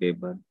to the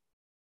paper.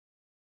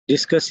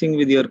 Discussing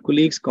with your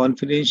colleagues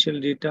confidential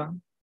data.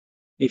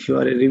 If you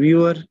are a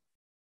reviewer,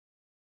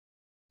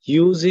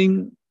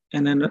 using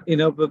an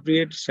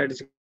inappropriate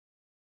strategy,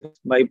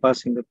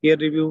 bypassing the peer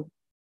review,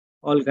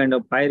 all kind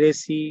of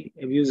piracy,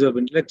 abuse of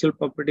intellectual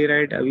property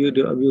right,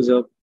 abuse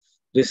of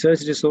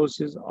research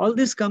resources, all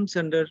this comes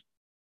under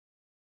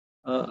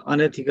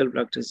unethical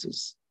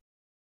practices.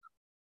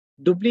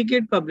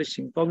 Duplicate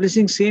publishing,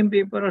 publishing same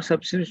paper or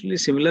substantially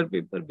similar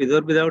paper with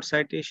or without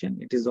citation,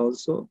 it is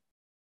also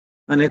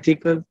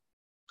unethical.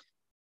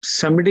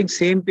 Submitting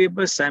same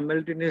paper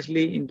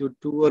simultaneously into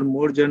 2 or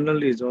more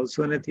journals is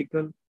also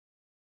unethical.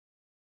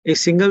 A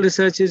single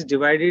research is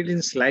divided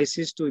in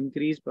slices to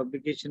increase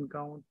publication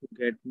count, to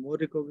get more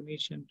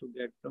recognition, to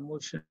get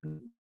promotion.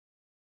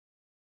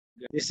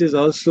 This is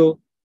also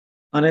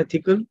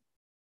unethical.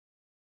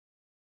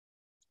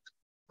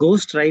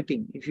 Ghost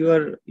writing, if you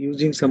are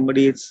using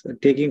somebody's,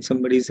 taking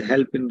somebody's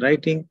help in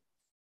writing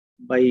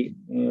by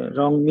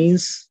wrong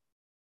means,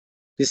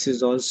 this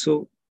is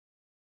also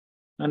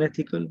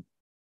unethical.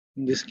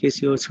 In this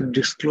case, you also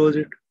disclose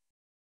it.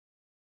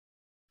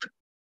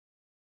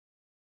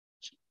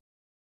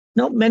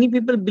 Now, many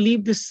people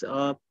believe this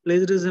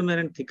plagiarism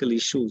and ethical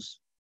issues.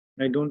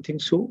 I don't think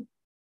so.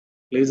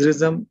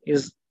 Plagiarism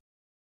is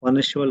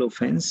punishable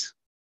offense,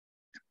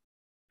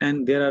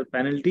 and there are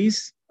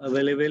penalties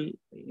available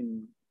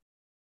in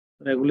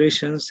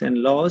regulations and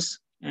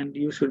laws, and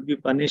you should be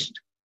punished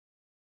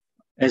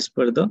as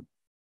per the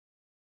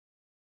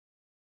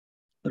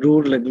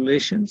rule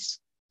regulations.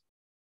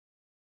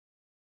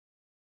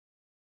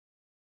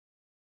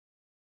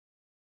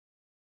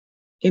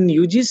 In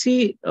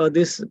UGC,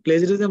 this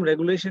plagiarism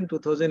regulation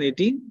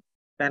 2018,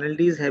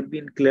 penalties have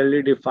been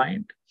clearly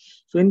defined.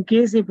 So in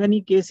case if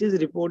any case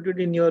is reported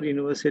in your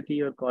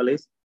university or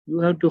college, you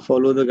have to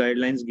follow the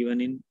guidelines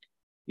given in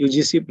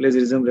UGC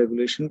Plagiarism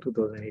Regulation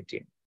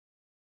 2018.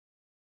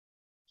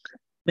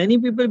 Many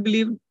people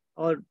believe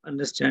or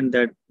understand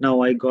that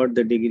now I got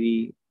the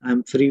degree,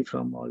 I'm free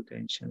from all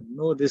tension.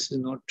 No, this is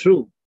not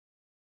true.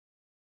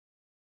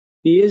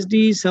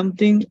 PhD is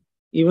something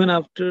even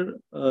after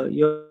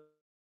you're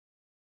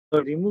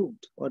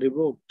removed or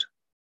revoked.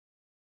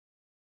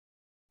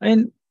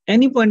 And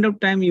any point of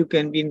time you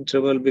can be in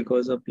trouble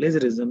because of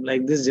plagiarism.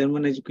 Like this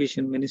German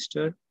education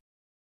minister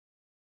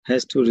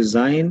has to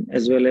resign,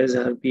 as well as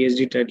her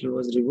PhD title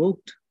was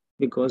revoked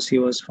because he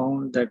was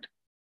found that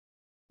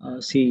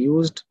she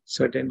used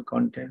certain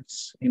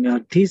contents in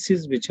her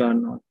thesis which are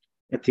not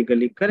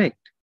ethically correct.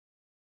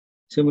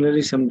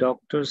 Similarly, some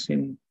doctors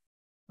in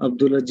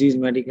Abdulaziz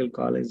Medical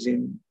College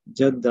in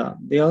Jeddah,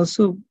 they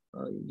also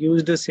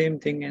used the same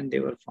thing and they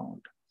were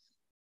found.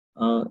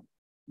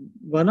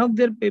 One of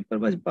their paper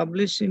was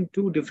published in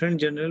two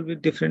different journals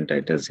with different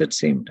titles at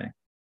same time.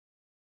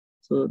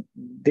 So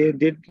they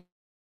did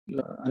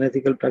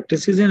unethical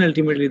practices and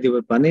ultimately they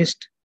were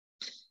punished.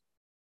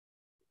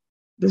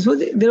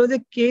 There was a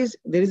case,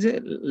 there is a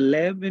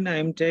lab in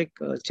IMTech,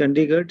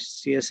 Chandigarh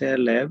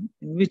CSIR lab,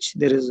 in which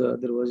there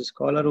was a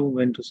scholar who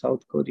went to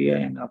South Korea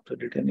and after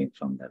returning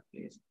from that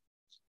place,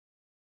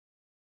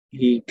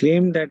 he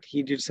claimed that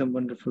he did some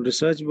wonderful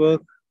research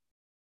work.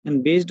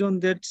 And based on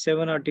that,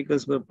 7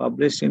 articles were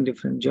published in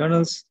different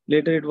journals.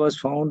 Later, it was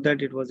found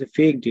that it was a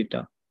fake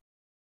data.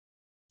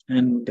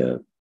 And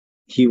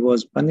he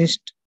was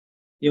punished.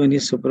 Even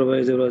his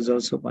supervisor was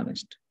also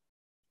punished.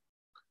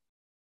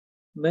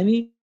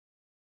 Many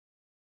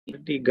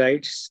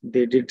guides,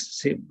 they did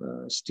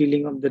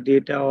stealing of the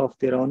data of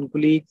their own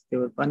colleagues. They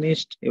were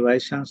punished. A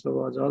vice chancellor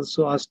was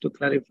also asked to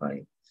clarify.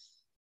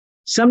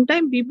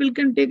 Sometimes people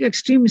can take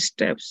extreme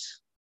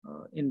steps.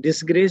 In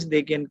disgrace,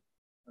 they can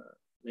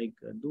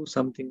do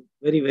something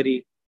very,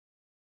 very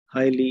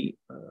highly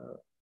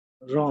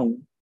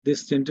wrong.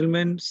 This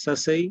gentleman,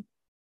 Sasai,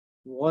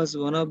 was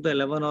one of the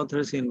 11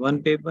 authors in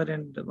one paper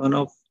and one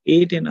of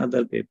 8 in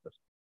other paper.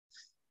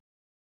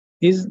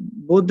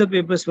 Both the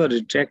papers were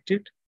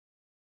retracted,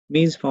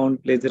 means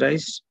found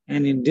plagiarized,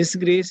 and in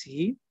disgrace,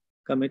 he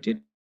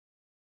committed.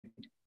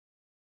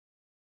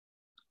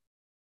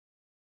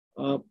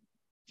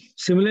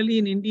 Similarly,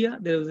 in India,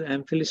 there was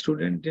an MPhil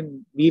student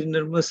in Veer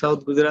Narma,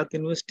 South Gujarat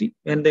University,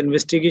 and the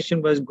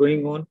investigation was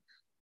going on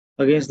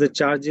against the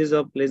charges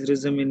of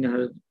plagiarism in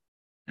her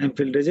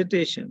MPhil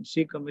dissertation.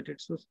 She committed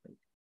suicide.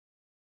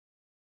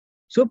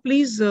 So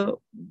please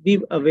be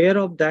aware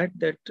of that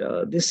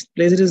this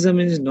plagiarism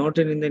is not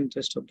in the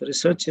interest of the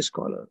research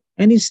scholar,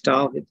 any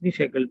staff, any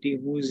faculty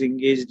who is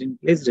engaged in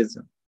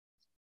plagiarism.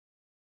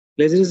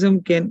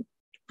 Plagiarism can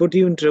put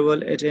you in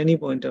trouble at any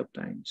point of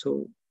time.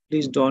 So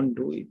please don't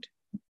do it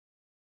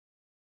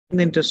in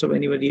the interest of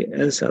anybody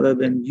else other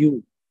than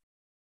you.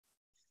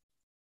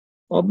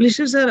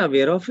 Publishers are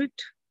aware of it.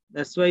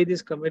 That's why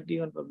this Committee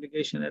on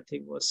Publication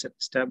Ethics was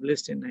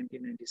established in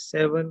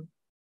 1997.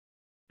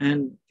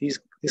 And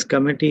this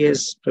committee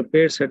has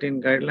prepared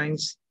certain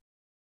guidelines.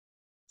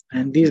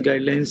 And these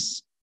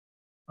guidelines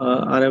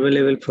are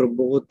available for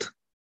both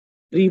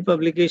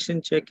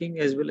pre-publication checking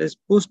as well as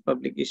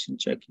post-publication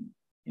checking.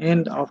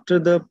 And after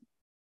the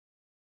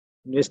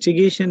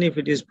investigation, if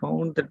it is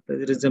found that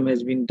plagiarism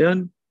has been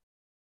done,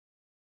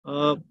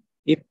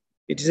 if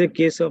it is a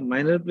case of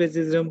minor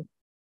plagiarism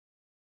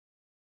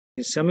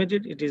is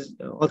submitted,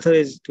 author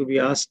is to be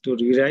asked to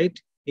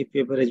rewrite. If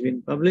paper has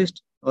been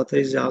published, author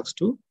is asked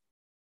to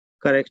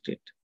correct it.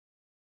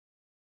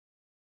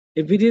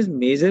 If it is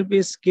major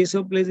case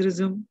of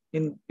plagiarism,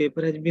 in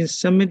paper has been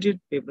submitted,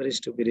 paper is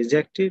to be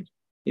rejected.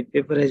 If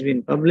paper has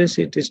been published,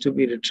 it is to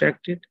be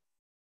retracted.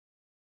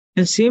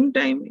 And same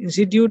time,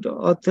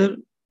 author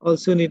of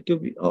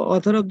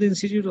the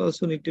institute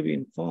also need to be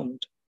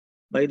informed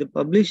by the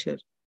publisher.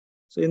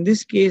 So in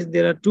this case,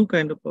 there are two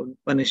kinds of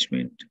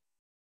punishment.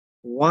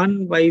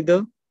 One by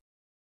the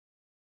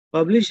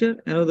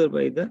publisher, another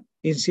by the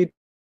institute.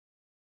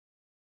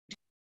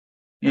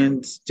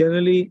 And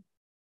generally,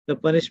 the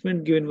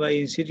punishment given by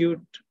institute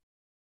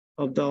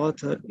of the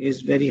author is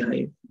very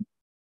high.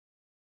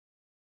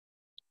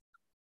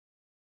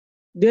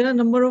 There are a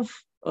number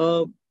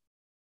of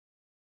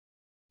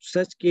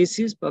such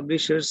cases.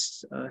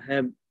 Publishers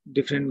have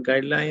different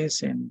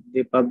guidelines and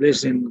they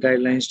publish in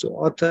guidelines to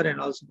author and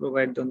also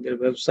provide on their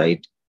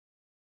website.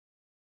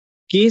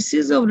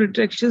 Cases of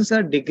retractions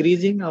are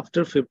decreasing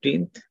after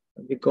 15th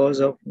because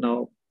of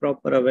now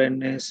proper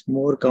awareness,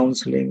 more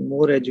counseling,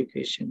 more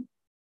education,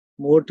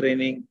 more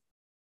training.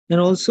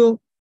 And also,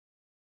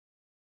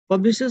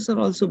 publishers are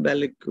also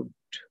well equipped.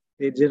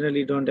 They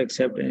generally don't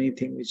accept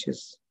anything which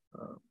is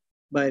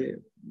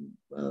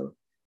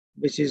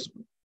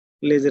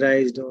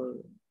plagiarized or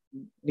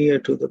near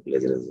to the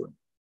plagiarism.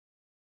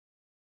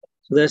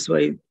 So that's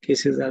why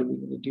cases are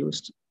being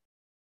reduced.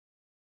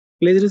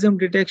 Plagiarism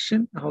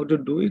detection, how to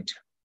do it?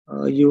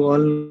 You all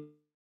know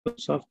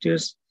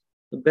softwares.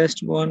 The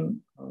best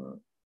one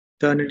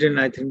Turnitin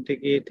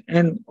Authenticate,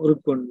 and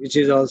Urkund, which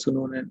is also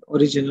known as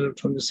original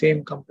from the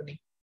same company.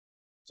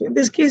 So in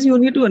this case, you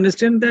need to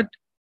understand that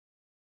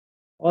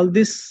all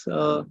this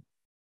uh,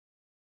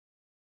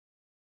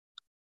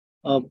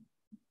 uh,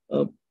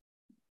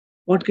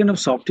 what kind of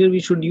software we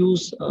should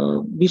use.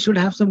 We should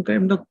have some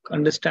kind of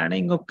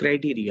understanding of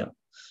criteria.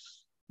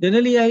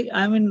 Generally,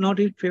 I am not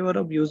in favor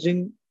of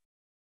using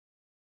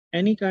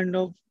any kind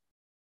of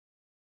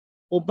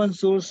open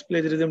source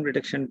plagiarism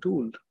detection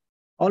tool.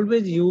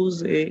 Always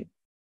use a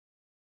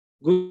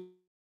good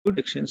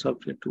detection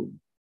software tool.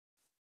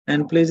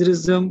 And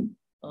plagiarism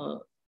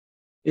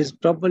is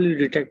properly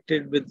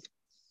detected with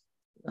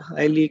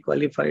highly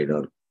qualified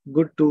or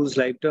good tools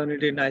like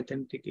Turnitin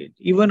Authenticate.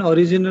 Even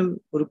original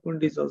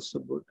Urkund is also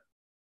good.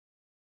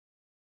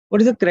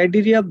 What is the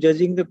criteria of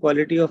judging the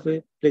quality of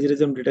a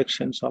plagiarism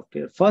detection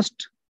software?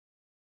 First,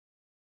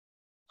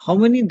 how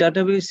many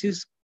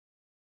databases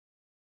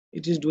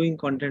it is doing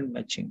content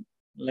matching?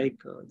 Like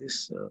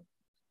this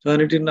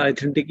Turnitin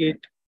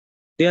Authenticate,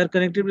 they are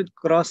connected with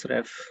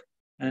Crossref,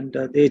 and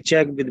they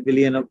check with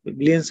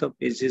billions of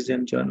pages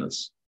and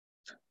journals.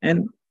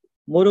 And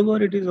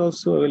moreover, it is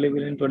also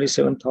available in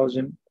 27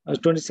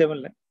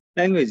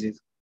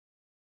 languages.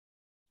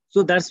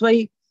 So that's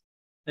why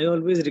I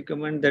always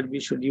recommend that we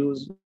should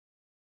use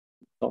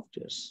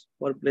softwares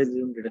for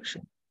plagiarism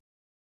detection.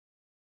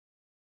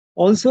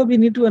 Also, we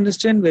need to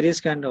understand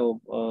various kind of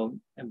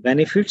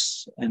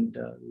benefits and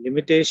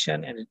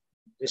limitation and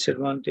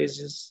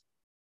disadvantages.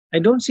 I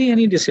don't see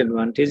any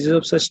disadvantages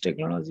of such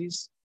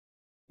technologies.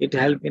 It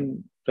helps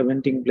in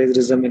preventing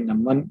plagiarism in a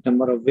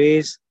number of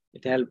ways.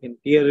 It helps in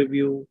peer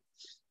review,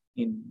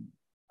 in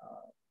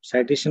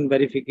citation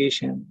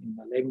verification, in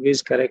the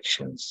language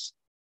corrections,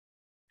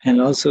 and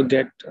also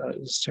get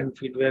instant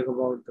feedback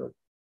about the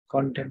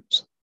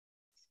contents.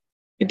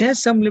 It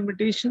has some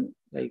limitation,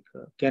 like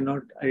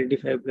cannot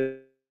identify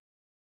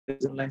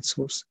online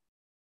source,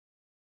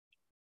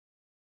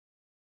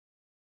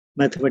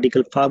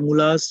 mathematical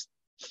formulas,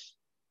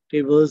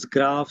 tables,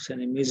 graphs,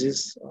 and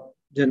images.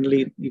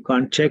 Generally, you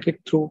can't check it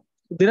through.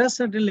 There are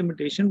certain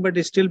limitations, but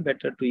it's still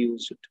better to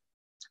use it.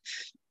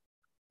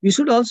 We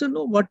should also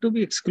know what to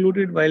be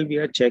excluded while we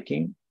are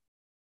checking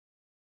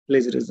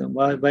plagiarism,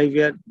 while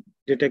we are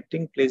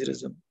detecting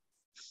plagiarism.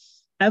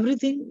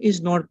 Everything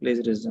is not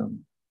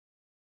plagiarism.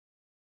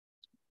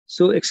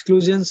 So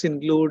exclusions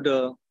include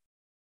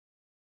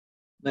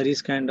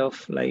various kind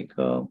of like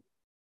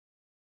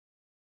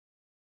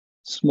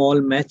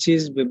small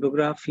matches,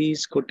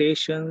 bibliographies,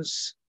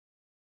 quotations,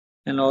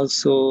 and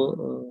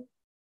also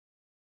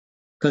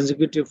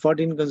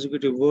 14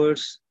 consecutive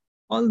words.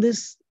 All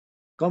this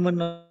common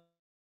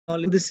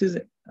knowledge, this is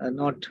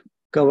not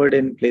covered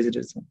in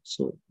plagiarism,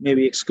 so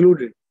maybe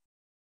excluded.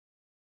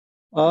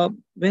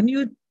 When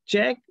you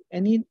check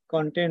any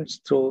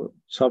contents through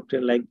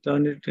software like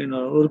Turnitin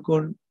or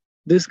Urkund,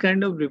 this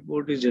kind of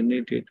report is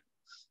generated.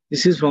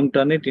 This is from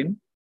Turnitin.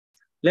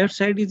 Left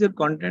side is the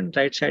content,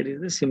 right side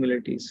is the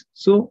similarities.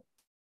 So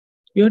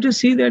you have to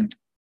see that,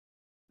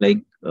 like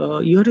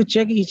you have to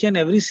check each and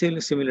every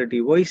similarity.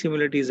 Why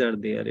similarities are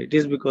there? It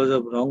is because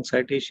of wrong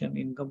citation,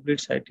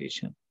 incomplete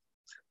citation,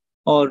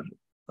 or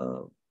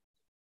uh,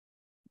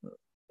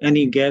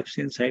 any gaps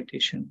in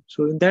citation.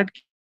 So in that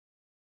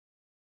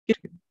case,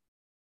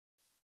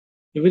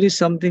 if it is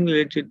something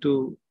related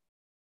to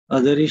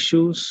other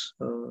issues,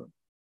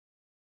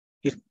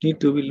 it need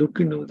to be looked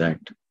into that.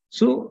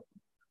 So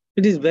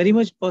it is very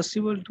much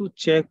possible to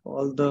check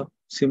all the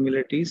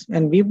similarities,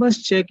 and we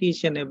must check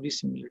each and every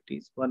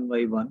similarities one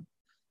by one,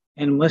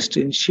 and must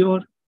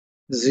ensure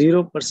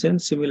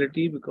 0%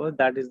 similarity, because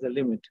that is the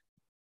limit.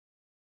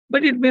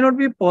 But it may not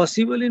be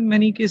possible in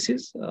many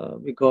cases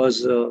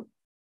because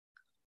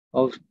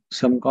of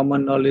some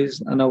common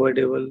knowledge,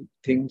 unavoidable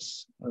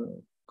things,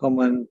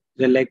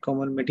 they like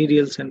common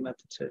materials and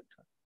methods.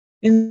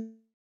 In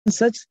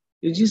such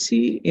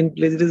UGC in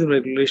plagiarism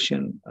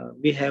regulation,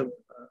 we have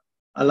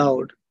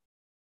allowed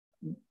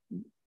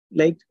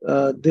like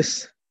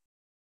this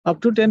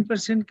up to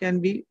 10% can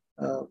be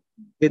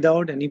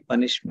without any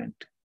punishment.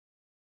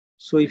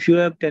 So if you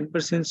have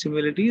 10%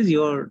 similarities,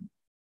 your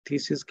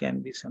thesis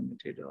can be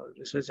submitted or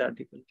research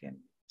article can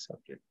be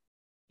submitted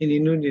in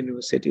Indian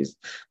universities.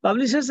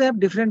 Publishers have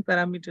different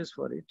parameters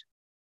for it.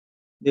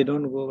 They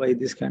don't go by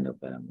this kind of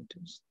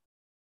parameters,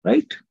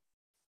 right?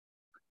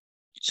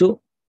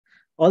 So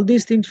all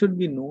these things should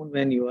be known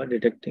when you are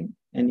detecting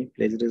any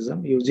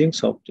plagiarism using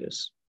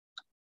softwares.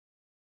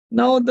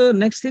 Now the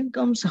next thing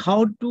comes,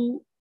 how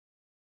to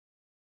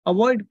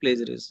avoid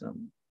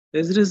plagiarism.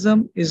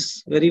 Plagiarism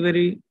is very,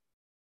 very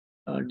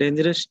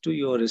dangerous to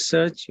your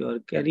research, your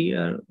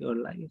career, your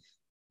life.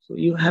 So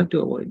you have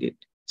to avoid it.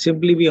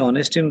 Simply be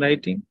honest in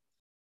writing,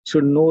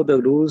 should know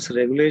the rules,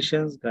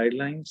 regulations,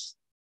 guidelines,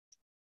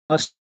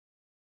 must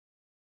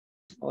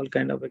all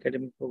kind of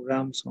academic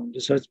programs on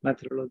research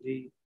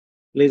methodology,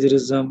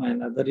 plagiarism,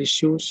 and other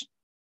issues,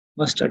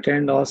 must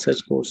attend all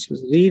such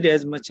courses, read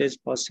as much as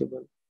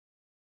possible,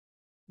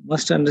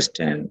 must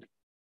understand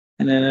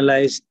and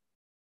analyze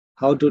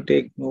how to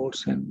take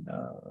notes and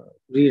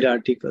read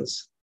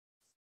articles.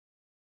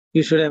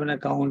 You should have an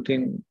account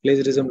in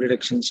plagiarism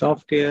reduction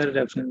software,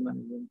 reference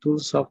management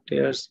tools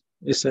softwares,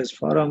 research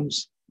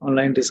forums,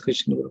 online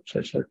discussion groups,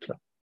 etc.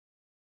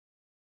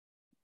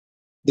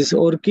 This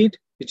ORCID,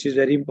 which is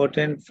very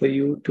important for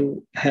you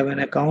to have an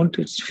account,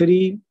 it's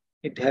free.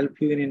 It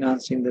helps you in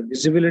enhancing the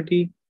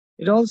visibility.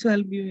 It also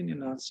helps you in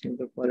enhancing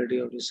the quality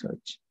of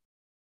research.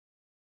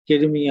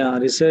 Academia,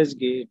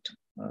 ResearchGate,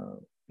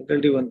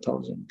 Faculty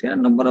 1000. There are a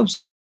number of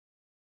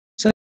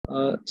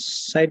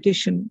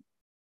citation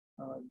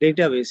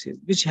databases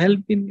which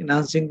help in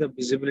enhancing the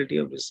visibility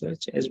of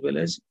research as well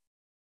as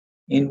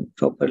in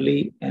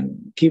properly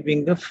and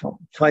keeping the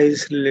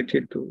files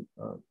related to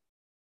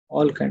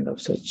all kind of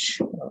such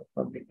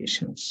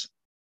publications.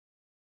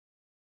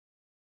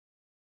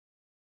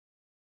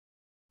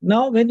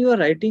 Now, when you are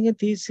writing a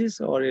thesis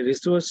or a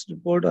research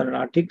report or an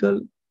article,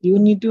 you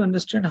need to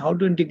understand how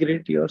to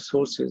integrate your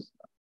sources,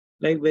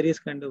 like various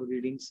kind of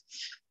readings,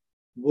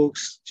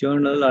 books,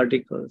 journal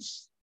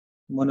articles,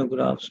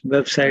 monographs,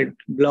 website,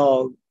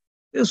 blog.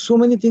 There's so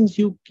many things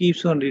you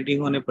keep on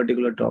reading on a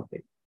particular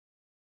topic.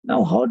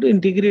 Now, how to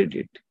integrate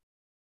it?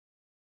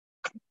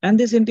 And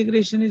this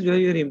integration is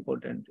very, very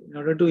important. In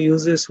order to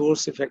use a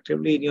source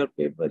effectively in your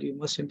paper, you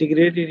must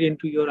integrate it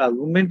into your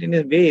argument in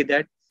a way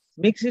that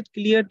makes it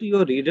clear to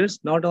your readers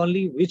not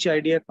only which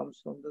idea comes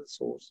from the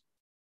source,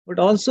 but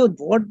also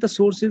what the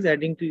source is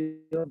adding to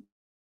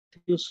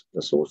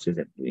the source is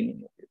doing in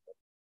your paper.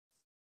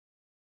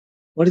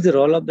 What is the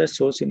role of that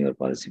source in your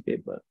policy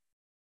paper?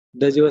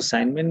 Does your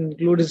assignment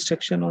include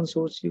instruction on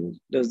source use?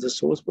 Does the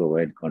source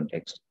provide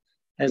context?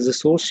 Has the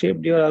source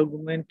shaped your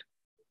argument?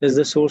 Does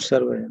the source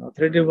serve an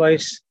authoritative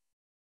voice?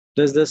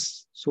 Does the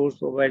source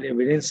provide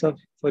evidence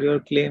for your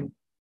claim?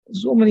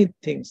 So many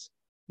things.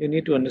 You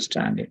need to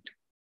understand it.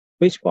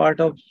 Which part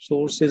of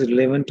source is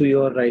relevant to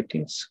your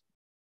writings?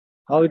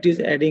 How it is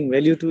adding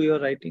value to your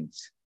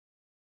writings?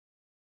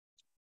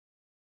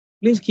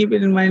 Please keep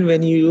it in mind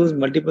when you use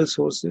multiple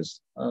sources.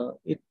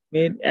 It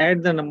may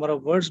add the number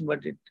of words,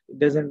 but it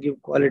doesn't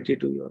give quality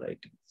to your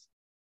writings.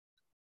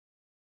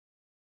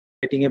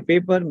 Writing a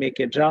paper, make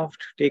a draft,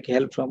 take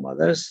help from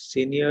others,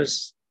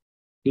 seniors,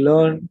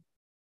 learn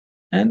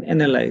and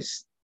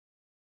analyze.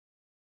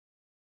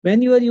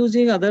 When you are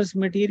using others'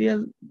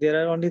 material,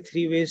 there are only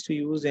 3 ways to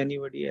use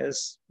anybody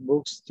else,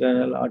 books,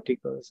 journal,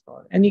 articles,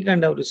 or any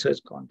kind of research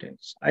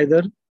contents,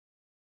 either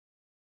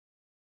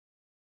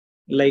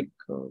like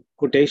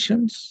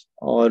quotations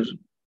or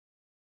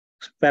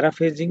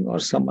paraphrasing or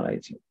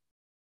summarizing.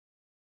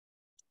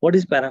 What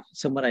is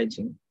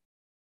summarizing?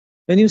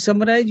 When you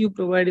summarize, you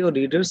provide your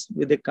readers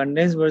with a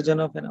condensed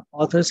version of an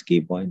author's key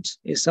points.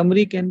 A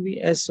summary can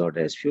be as short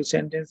as few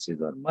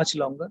sentences or much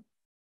longer,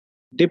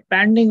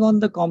 depending on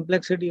the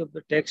complexity of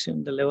the text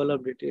and the level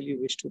of detail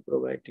you wish to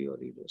provide to your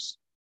readers.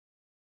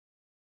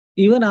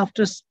 Even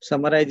after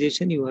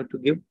summarization, you have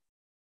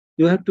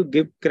to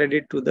give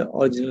credit to the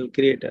original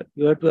creator.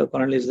 You have to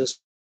acknowledge the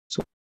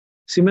source.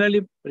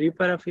 Similarly,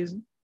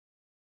 reparaphrasing.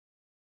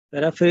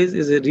 Paraphrase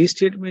is a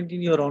restatement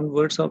in your own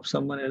words of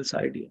someone else's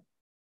idea.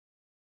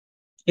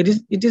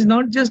 It is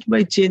not just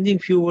by changing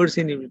few words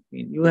in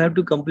between. You have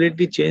to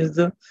completely change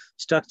the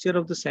structure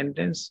of the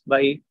sentence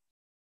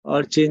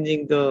or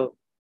changing the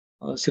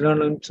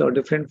synonyms or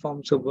different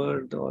forms of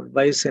word or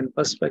voice and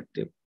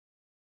perspective.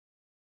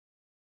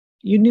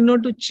 You need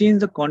not to change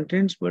the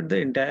contents, but the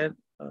entire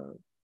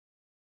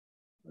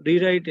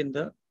rewrite in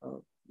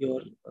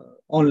your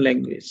own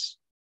language.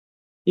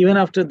 Even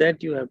after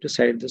that, you have to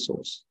cite the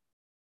source.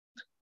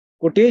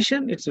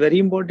 Quotation, it's very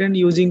important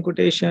using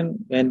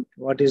quotation,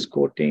 what is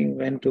quoting,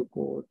 when to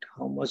quote,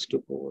 how much to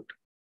quote,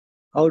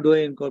 how do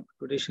I incorporate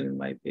quotation in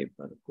my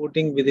paper,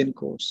 quoting within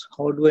quotes,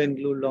 how do I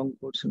include long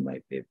quotes in my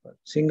paper,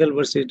 single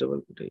versus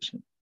double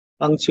quotation,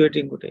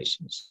 punctuating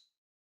quotations.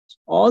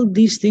 All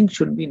these things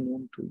should be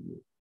known to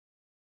you.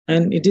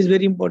 And it is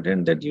very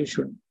important that you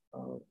should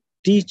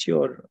teach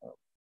your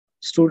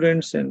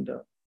students and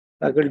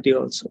faculty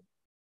also.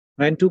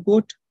 When to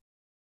quote,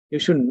 you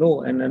should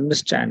know and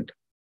understand.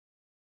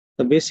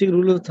 The basic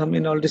rule of thumb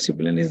in all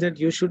discipline is that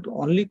you should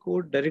only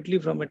quote directly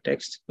from a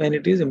text when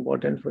it is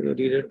important for your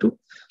reader to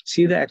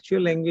see the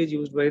actual language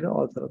used by the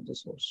author of the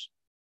source.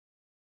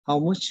 How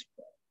much?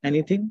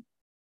 Anything.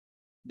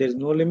 There is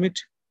no limit.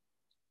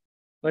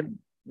 But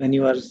when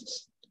you are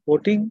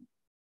quoting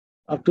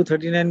up to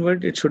 39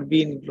 words, it should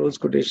be in close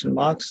quotation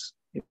marks.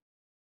 If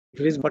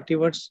it is 40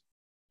 words,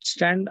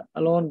 stand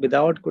alone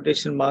without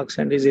quotation marks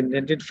and is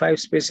indented 5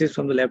 spaces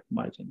from the left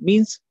margin.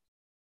 Means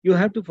you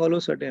have to follow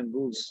certain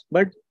rules.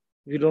 But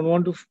if you don't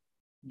want to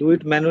do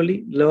it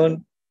manually,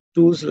 learn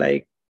tools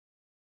like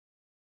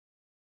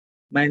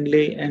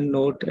Mendeley,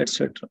 EndNote,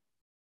 etc.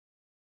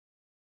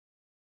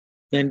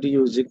 When to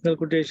use signal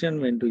quotation,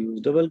 when to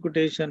use double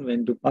quotation,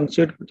 when to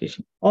punctuate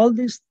quotation. All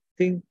these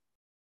things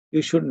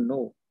you should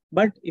know.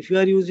 But if you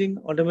are using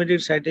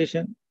automated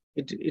citation,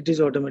 it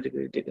is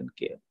automatically taken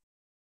care.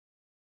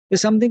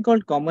 There's something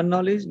called common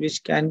knowledge,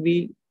 which can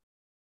be,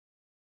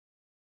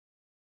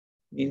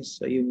 means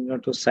you need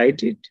not to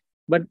cite it,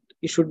 but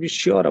you should be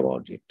sure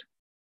about it.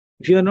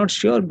 If you are not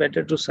sure,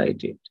 better to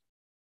cite it.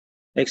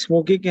 Like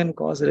smoking can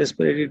cause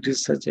respiratory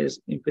disease such as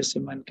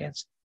emphysema and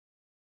cancer.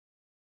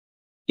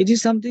 It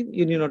is something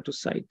you need not to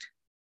cite.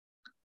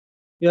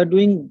 We are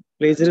doing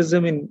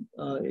plagiarism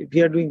if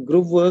you are doing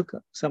group work,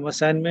 some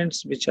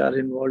assignments which are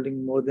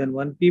involving more than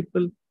one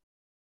people.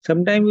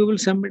 Sometimes we will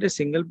submit a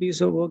single piece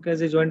of work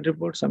as a joint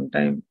report.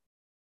 Sometimes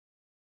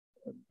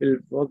we'll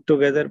work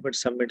together but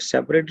submit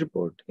separate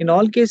report. In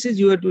all cases,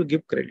 you have to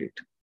give credit.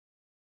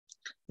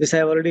 This I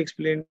have already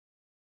explained.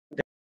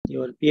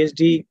 Your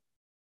PhD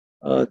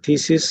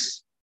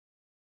thesis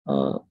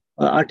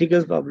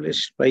articles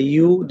published by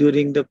you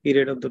during the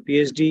period of the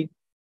PhD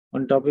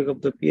on topic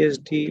of the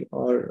PhD,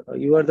 or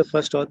you are the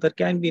first author,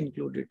 can be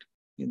included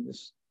in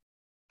this.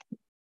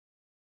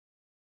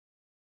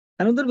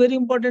 Another very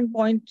important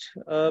point,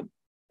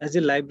 as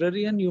a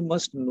librarian, you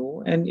must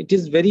know, and it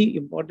is very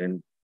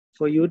important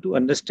for you to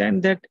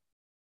understand that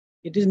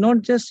it is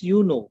not just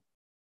you know.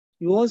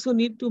 You also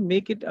need to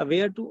make it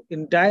aware to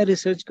entire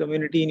research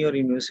community in your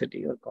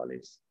university or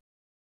college.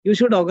 You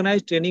should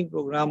organize training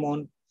program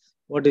on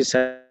what is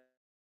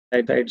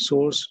cite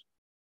source,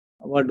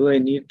 what do I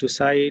need to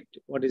cite,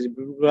 what is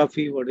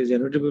bibliography, what is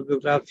annotated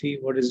bibliography,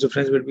 what is the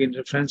difference between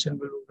reference and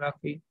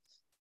bibliography,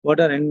 what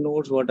are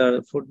endnotes, what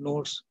are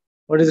footnotes,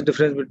 what is the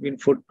difference between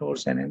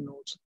footnotes and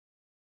endnotes.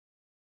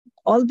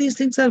 All these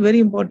things are very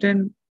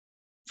important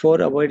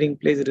for avoiding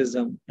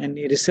plagiarism, and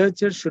a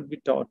researcher should be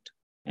taught.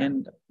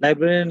 And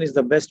librarian is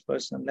the best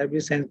person, library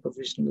science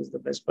professional is the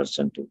best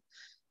person to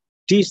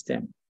teach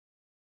them.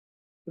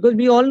 Because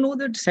we all know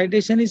that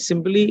citation is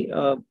simply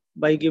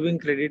by giving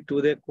credit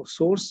to the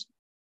source,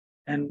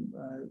 and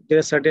there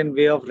are certain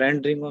way of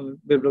rendering of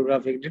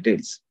bibliographic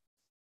details.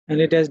 And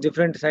it has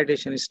different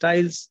citation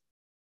styles,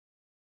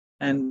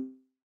 and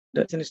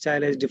the citation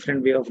style has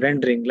different way of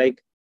rendering.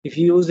 Like if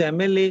you use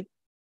MLA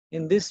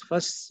in this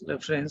first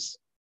reference,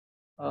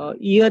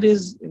 year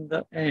is in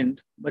the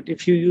end, but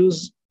if you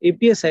use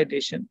APA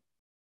citation,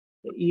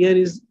 the year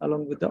is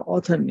along with the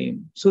author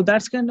name. So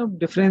that's kind of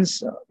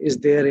difference is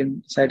there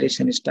in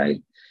citation style.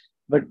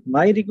 But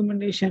my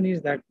recommendation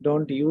is that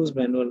don't use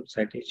manual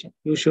citation.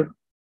 You should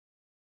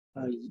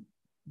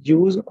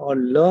use or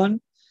learn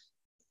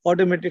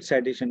automated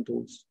citation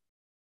tools.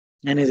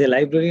 And as a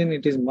librarian,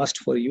 it is must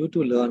for you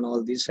to learn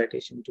all these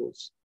citation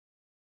tools.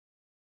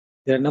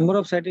 There are a number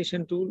of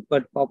citation tools,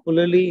 but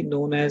popularly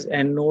known as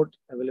EndNote,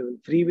 available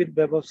free with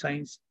Web of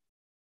Science.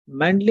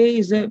 Mendeley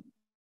is a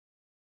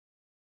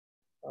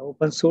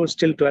open source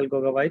till 12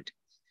 gigabyte.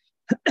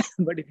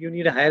 But if you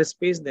need a higher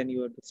space, then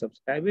you have to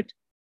subscribe it.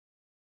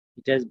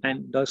 It has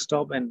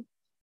desktop and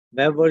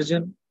web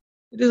version.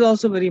 It is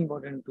also a very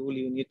important tool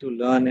you need to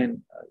learn,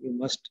 and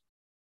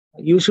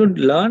you should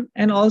learn,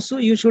 and also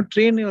you should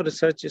train your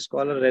research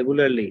scholar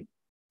regularly.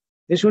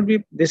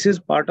 This is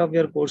part of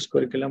your course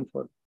curriculum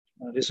for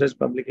research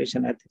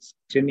publication ethics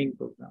training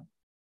program.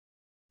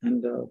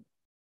 And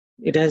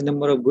it has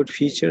number of good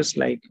features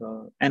like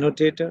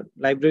annotator,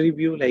 library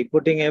view, like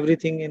putting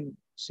everything in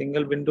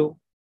single window,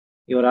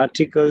 your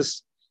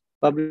articles,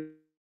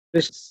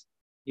 published,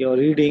 your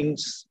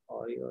readings,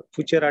 or your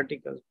future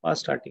articles,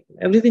 past article,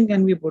 everything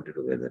can be put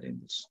together in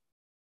this.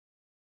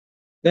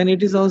 Then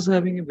it is also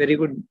having a very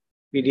good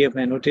PDF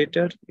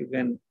annotator. You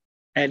can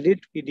edit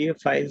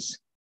PDF files,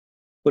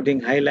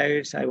 putting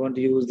highlights. I want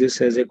to use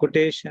this as a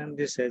quotation,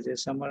 this as a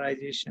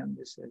summarization,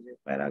 this as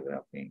a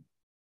paragraphing.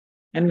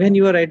 And when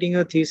you are writing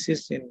your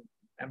thesis in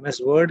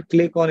MS Word,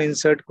 click on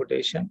Insert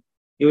Quotation.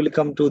 You will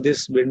come to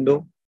this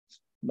window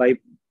by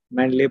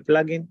Mendeley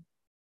plugin.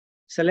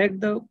 Select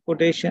the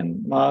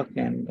quotation mark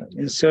and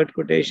insert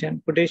quotation.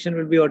 Quotation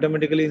will be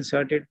automatically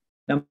inserted,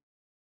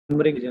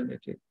 numbering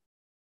generated.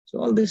 So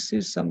all this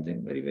is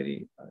something very,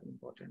 very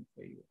important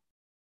for you.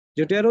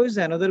 Zotero is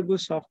another good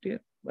software,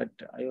 but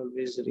I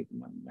always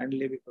recommend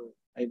Mendeley because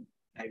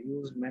I've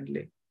used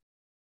Mendeley.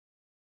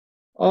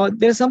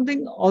 There's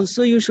something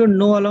also you should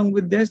know along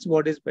with this.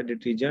 What is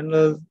pedigee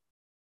journal?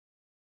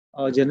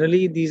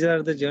 Generally, these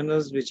are the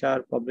journals which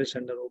are published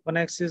under open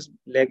access,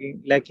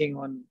 lacking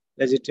on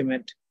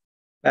legitimate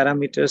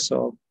parameters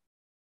of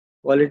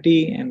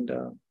quality, and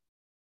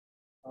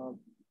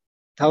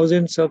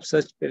thousands of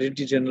such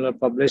pedigee journals are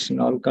published in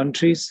all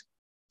countries.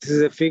 This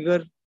is a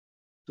figure,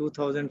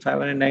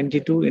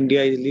 2,592.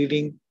 India is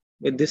leading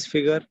with this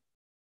figure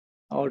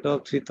out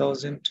of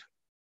 3,000.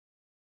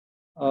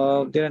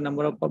 There are a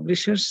number of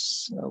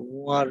publishers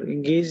who are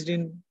engaged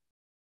in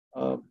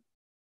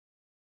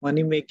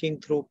money making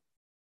through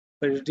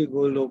pedigee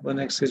gold open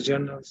access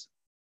journals.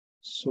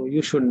 So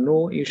you should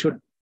know, you should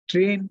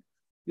train,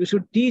 you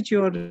should teach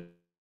your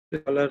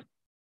scholar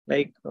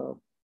like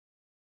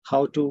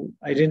how to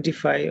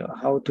identify,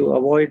 how to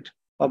avoid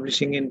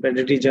publishing in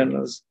pedigee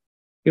journals.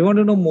 If you want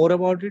to know more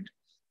about it,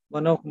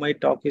 one of my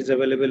talk is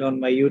available on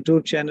my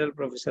YouTube channel,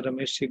 Professor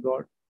Ramesh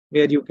Gaud,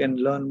 where you can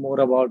learn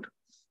more about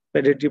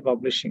pedigee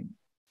publishing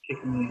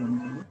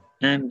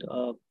and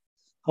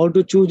how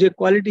to choose a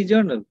quality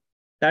journal.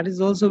 That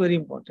is also very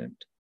important.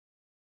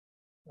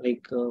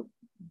 Like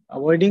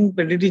avoiding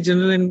pedigee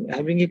journal and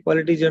having a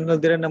quality journal,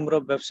 there are a number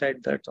of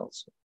websites that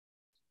also.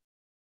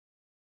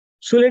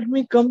 So let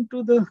me come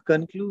to the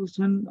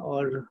conclusion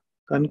or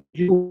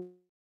conclude,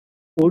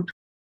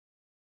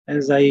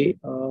 as I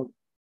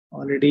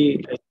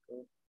already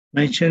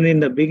mentioned in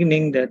the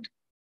beginning, that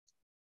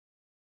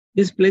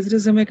is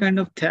plagiarism a kind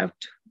of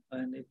theft,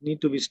 and it need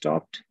to be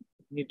stopped.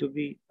 It need to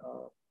be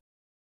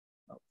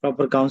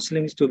proper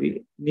counseling to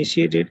be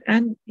initiated,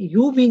 and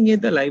you being a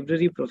the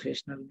library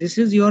professional, this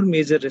is your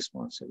major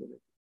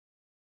responsibility.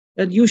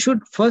 That you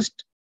should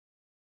first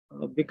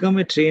become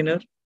a trainer,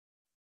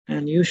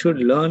 and you should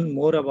learn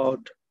more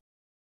about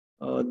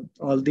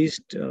all these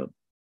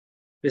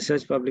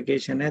research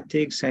publication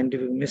ethics,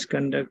 scientific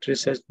misconduct,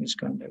 research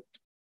misconduct,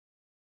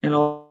 and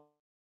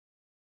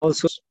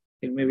also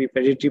it may be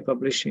predatory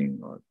publishing,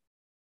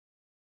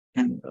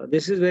 and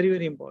this is very,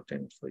 very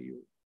important for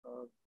you.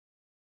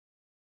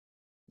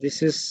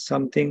 This is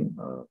something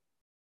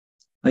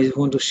I just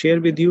want to share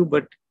with you,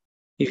 but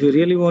if you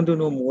really want to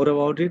know more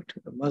about it,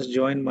 you must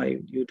join my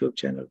YouTube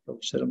channel,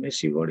 Professor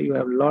Ramesh Sigowad. You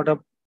have a lot of,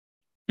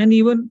 and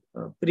even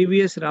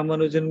previous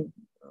Ramanujan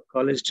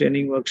college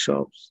training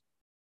workshops,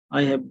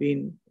 I have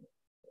been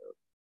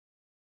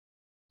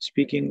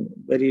speaking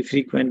very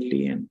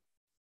frequently, and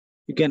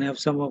you can have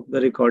some of the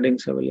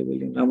recordings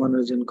available in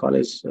Ramanujan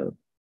College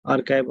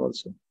archive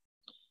also.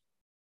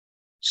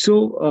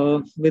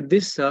 So with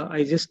this,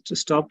 I just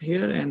stop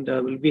here, and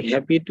will be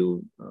happy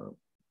to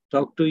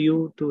talk to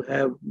you to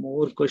have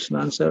more question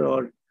answer,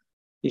 or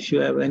if you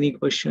have any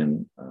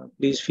question,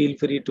 please feel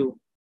free to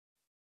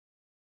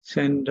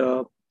send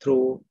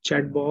through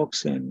chat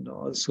box, and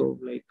also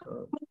like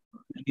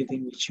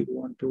anything which you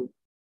want to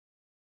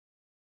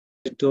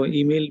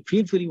email,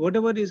 feel free,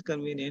 whatever is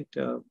convenient.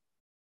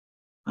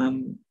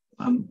 I'm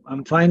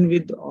fine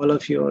with all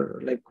of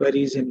your like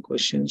queries and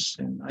questions,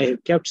 and I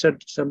have kept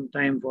some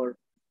time for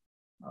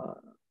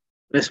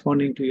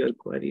responding to your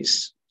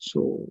queries.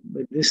 So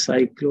with this,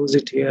 I close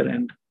it here,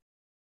 and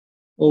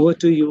over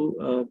to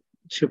you,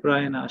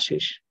 Shipra and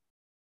Ashish.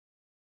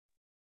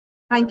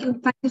 Thank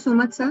you so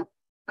much, sir.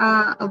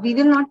 We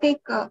will not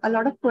take a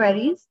lot of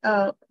queries.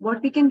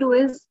 What we can do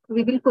is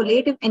we will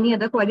collate if any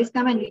other queries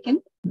come, and we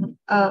can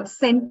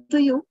send to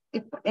you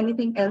if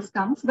anything else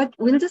comes. But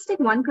we'll just take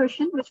one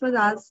question which was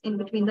asked in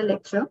between the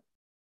lecture.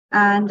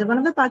 And one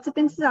of the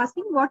participants is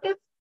asking, what if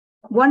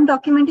one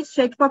document is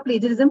checked for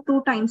plagiarism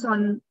 2 times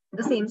on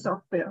the same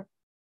software?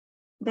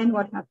 Then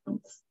what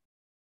happens?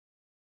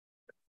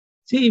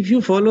 See, if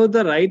you follow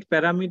the right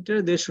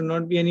parameter, there should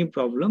not be any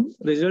problem.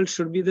 Results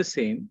should be the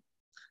same.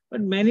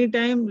 But many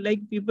times,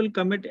 like people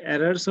commit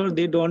errors, or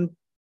they don't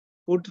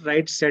put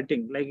right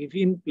setting. Like if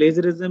in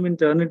plagiarism in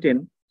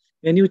Turnitin,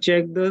 when you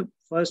check the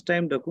first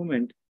time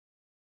document,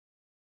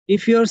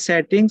 if your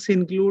settings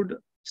include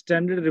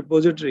standard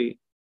repository,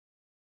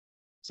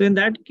 so in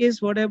that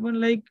case, what happened,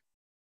 like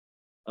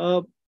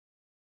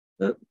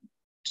the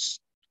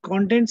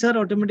contents are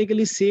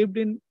automatically saved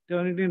in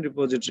Turnitin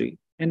repository.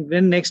 And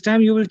when next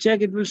time you will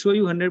check, it will show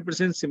you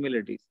 100%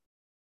 similarities.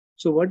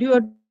 So what you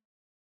have to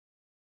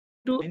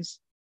do is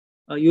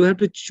you have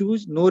to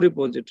choose no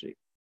repository.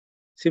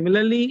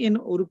 Similarly, in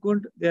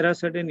Urkund, there are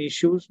certain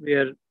issues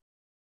where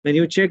when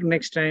you check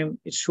next time,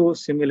 it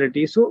shows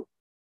similarity. So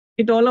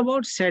it's all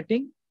about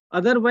setting.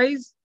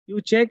 Otherwise,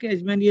 you check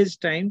as many as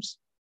times.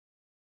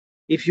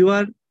 If you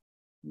are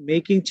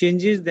making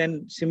changes,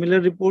 then similar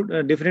report,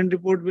 different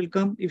report will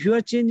come. If you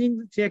are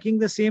checking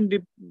the same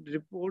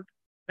report,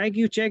 like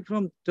you check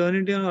from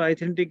Turnitin or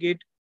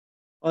Authenticate,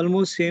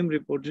 almost same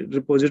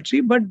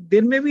repository, but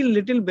there may be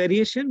little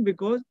variation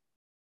because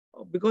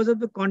of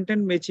the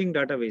content matching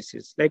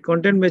databases. Like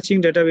content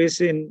matching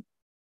database in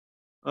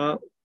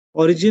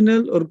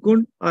original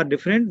Urkund are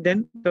different,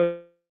 then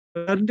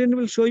Turnitin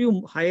will show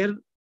you higher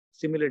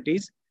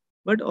similarities,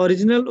 but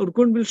original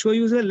Urkund will show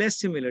you the less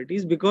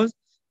similarities because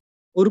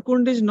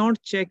Urkund is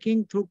not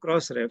checking through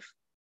cross-ref.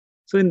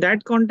 So in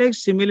that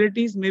context,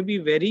 similarities may be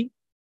vary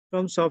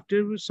from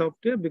software to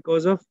software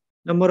because of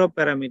number of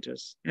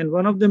parameters. And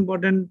one of the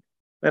important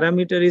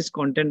parameter is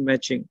content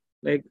matching.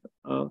 Like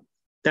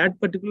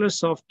that particular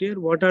software,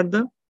 what are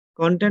the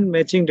content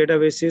matching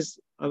databases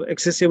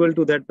accessible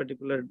to that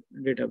particular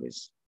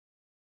database?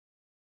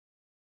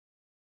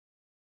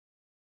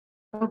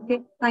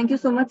 Okay, thank you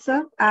so much,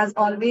 sir. As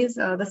always,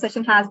 the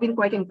session has been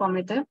quite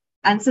informative.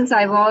 And since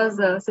I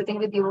was sitting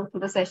with you for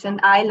the session,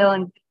 I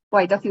learned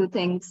quite a few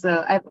things.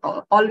 I've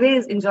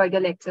always enjoyed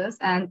your lectures.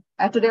 And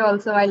today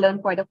also, I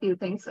learned quite a few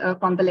things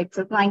from the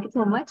lecture. Thank you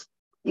so much.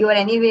 You are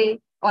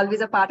anyway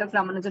always a part of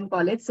Ramanujan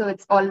College. So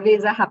it's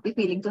always a happy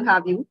feeling to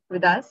have you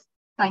with us.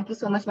 Thank you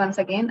so much once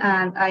again.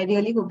 And I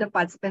really hope the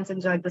participants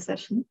enjoyed the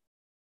session.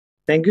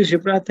 Thank you,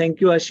 Shipra.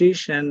 Thank you,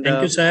 Ashish. And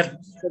thank you, sir.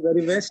 The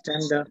very best.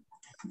 And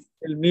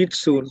we'll meet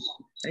soon.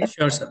 Right?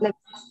 Sure, sir.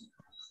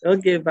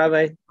 Okay,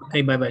 bye-bye.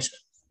 Okay, bye-bye, sir.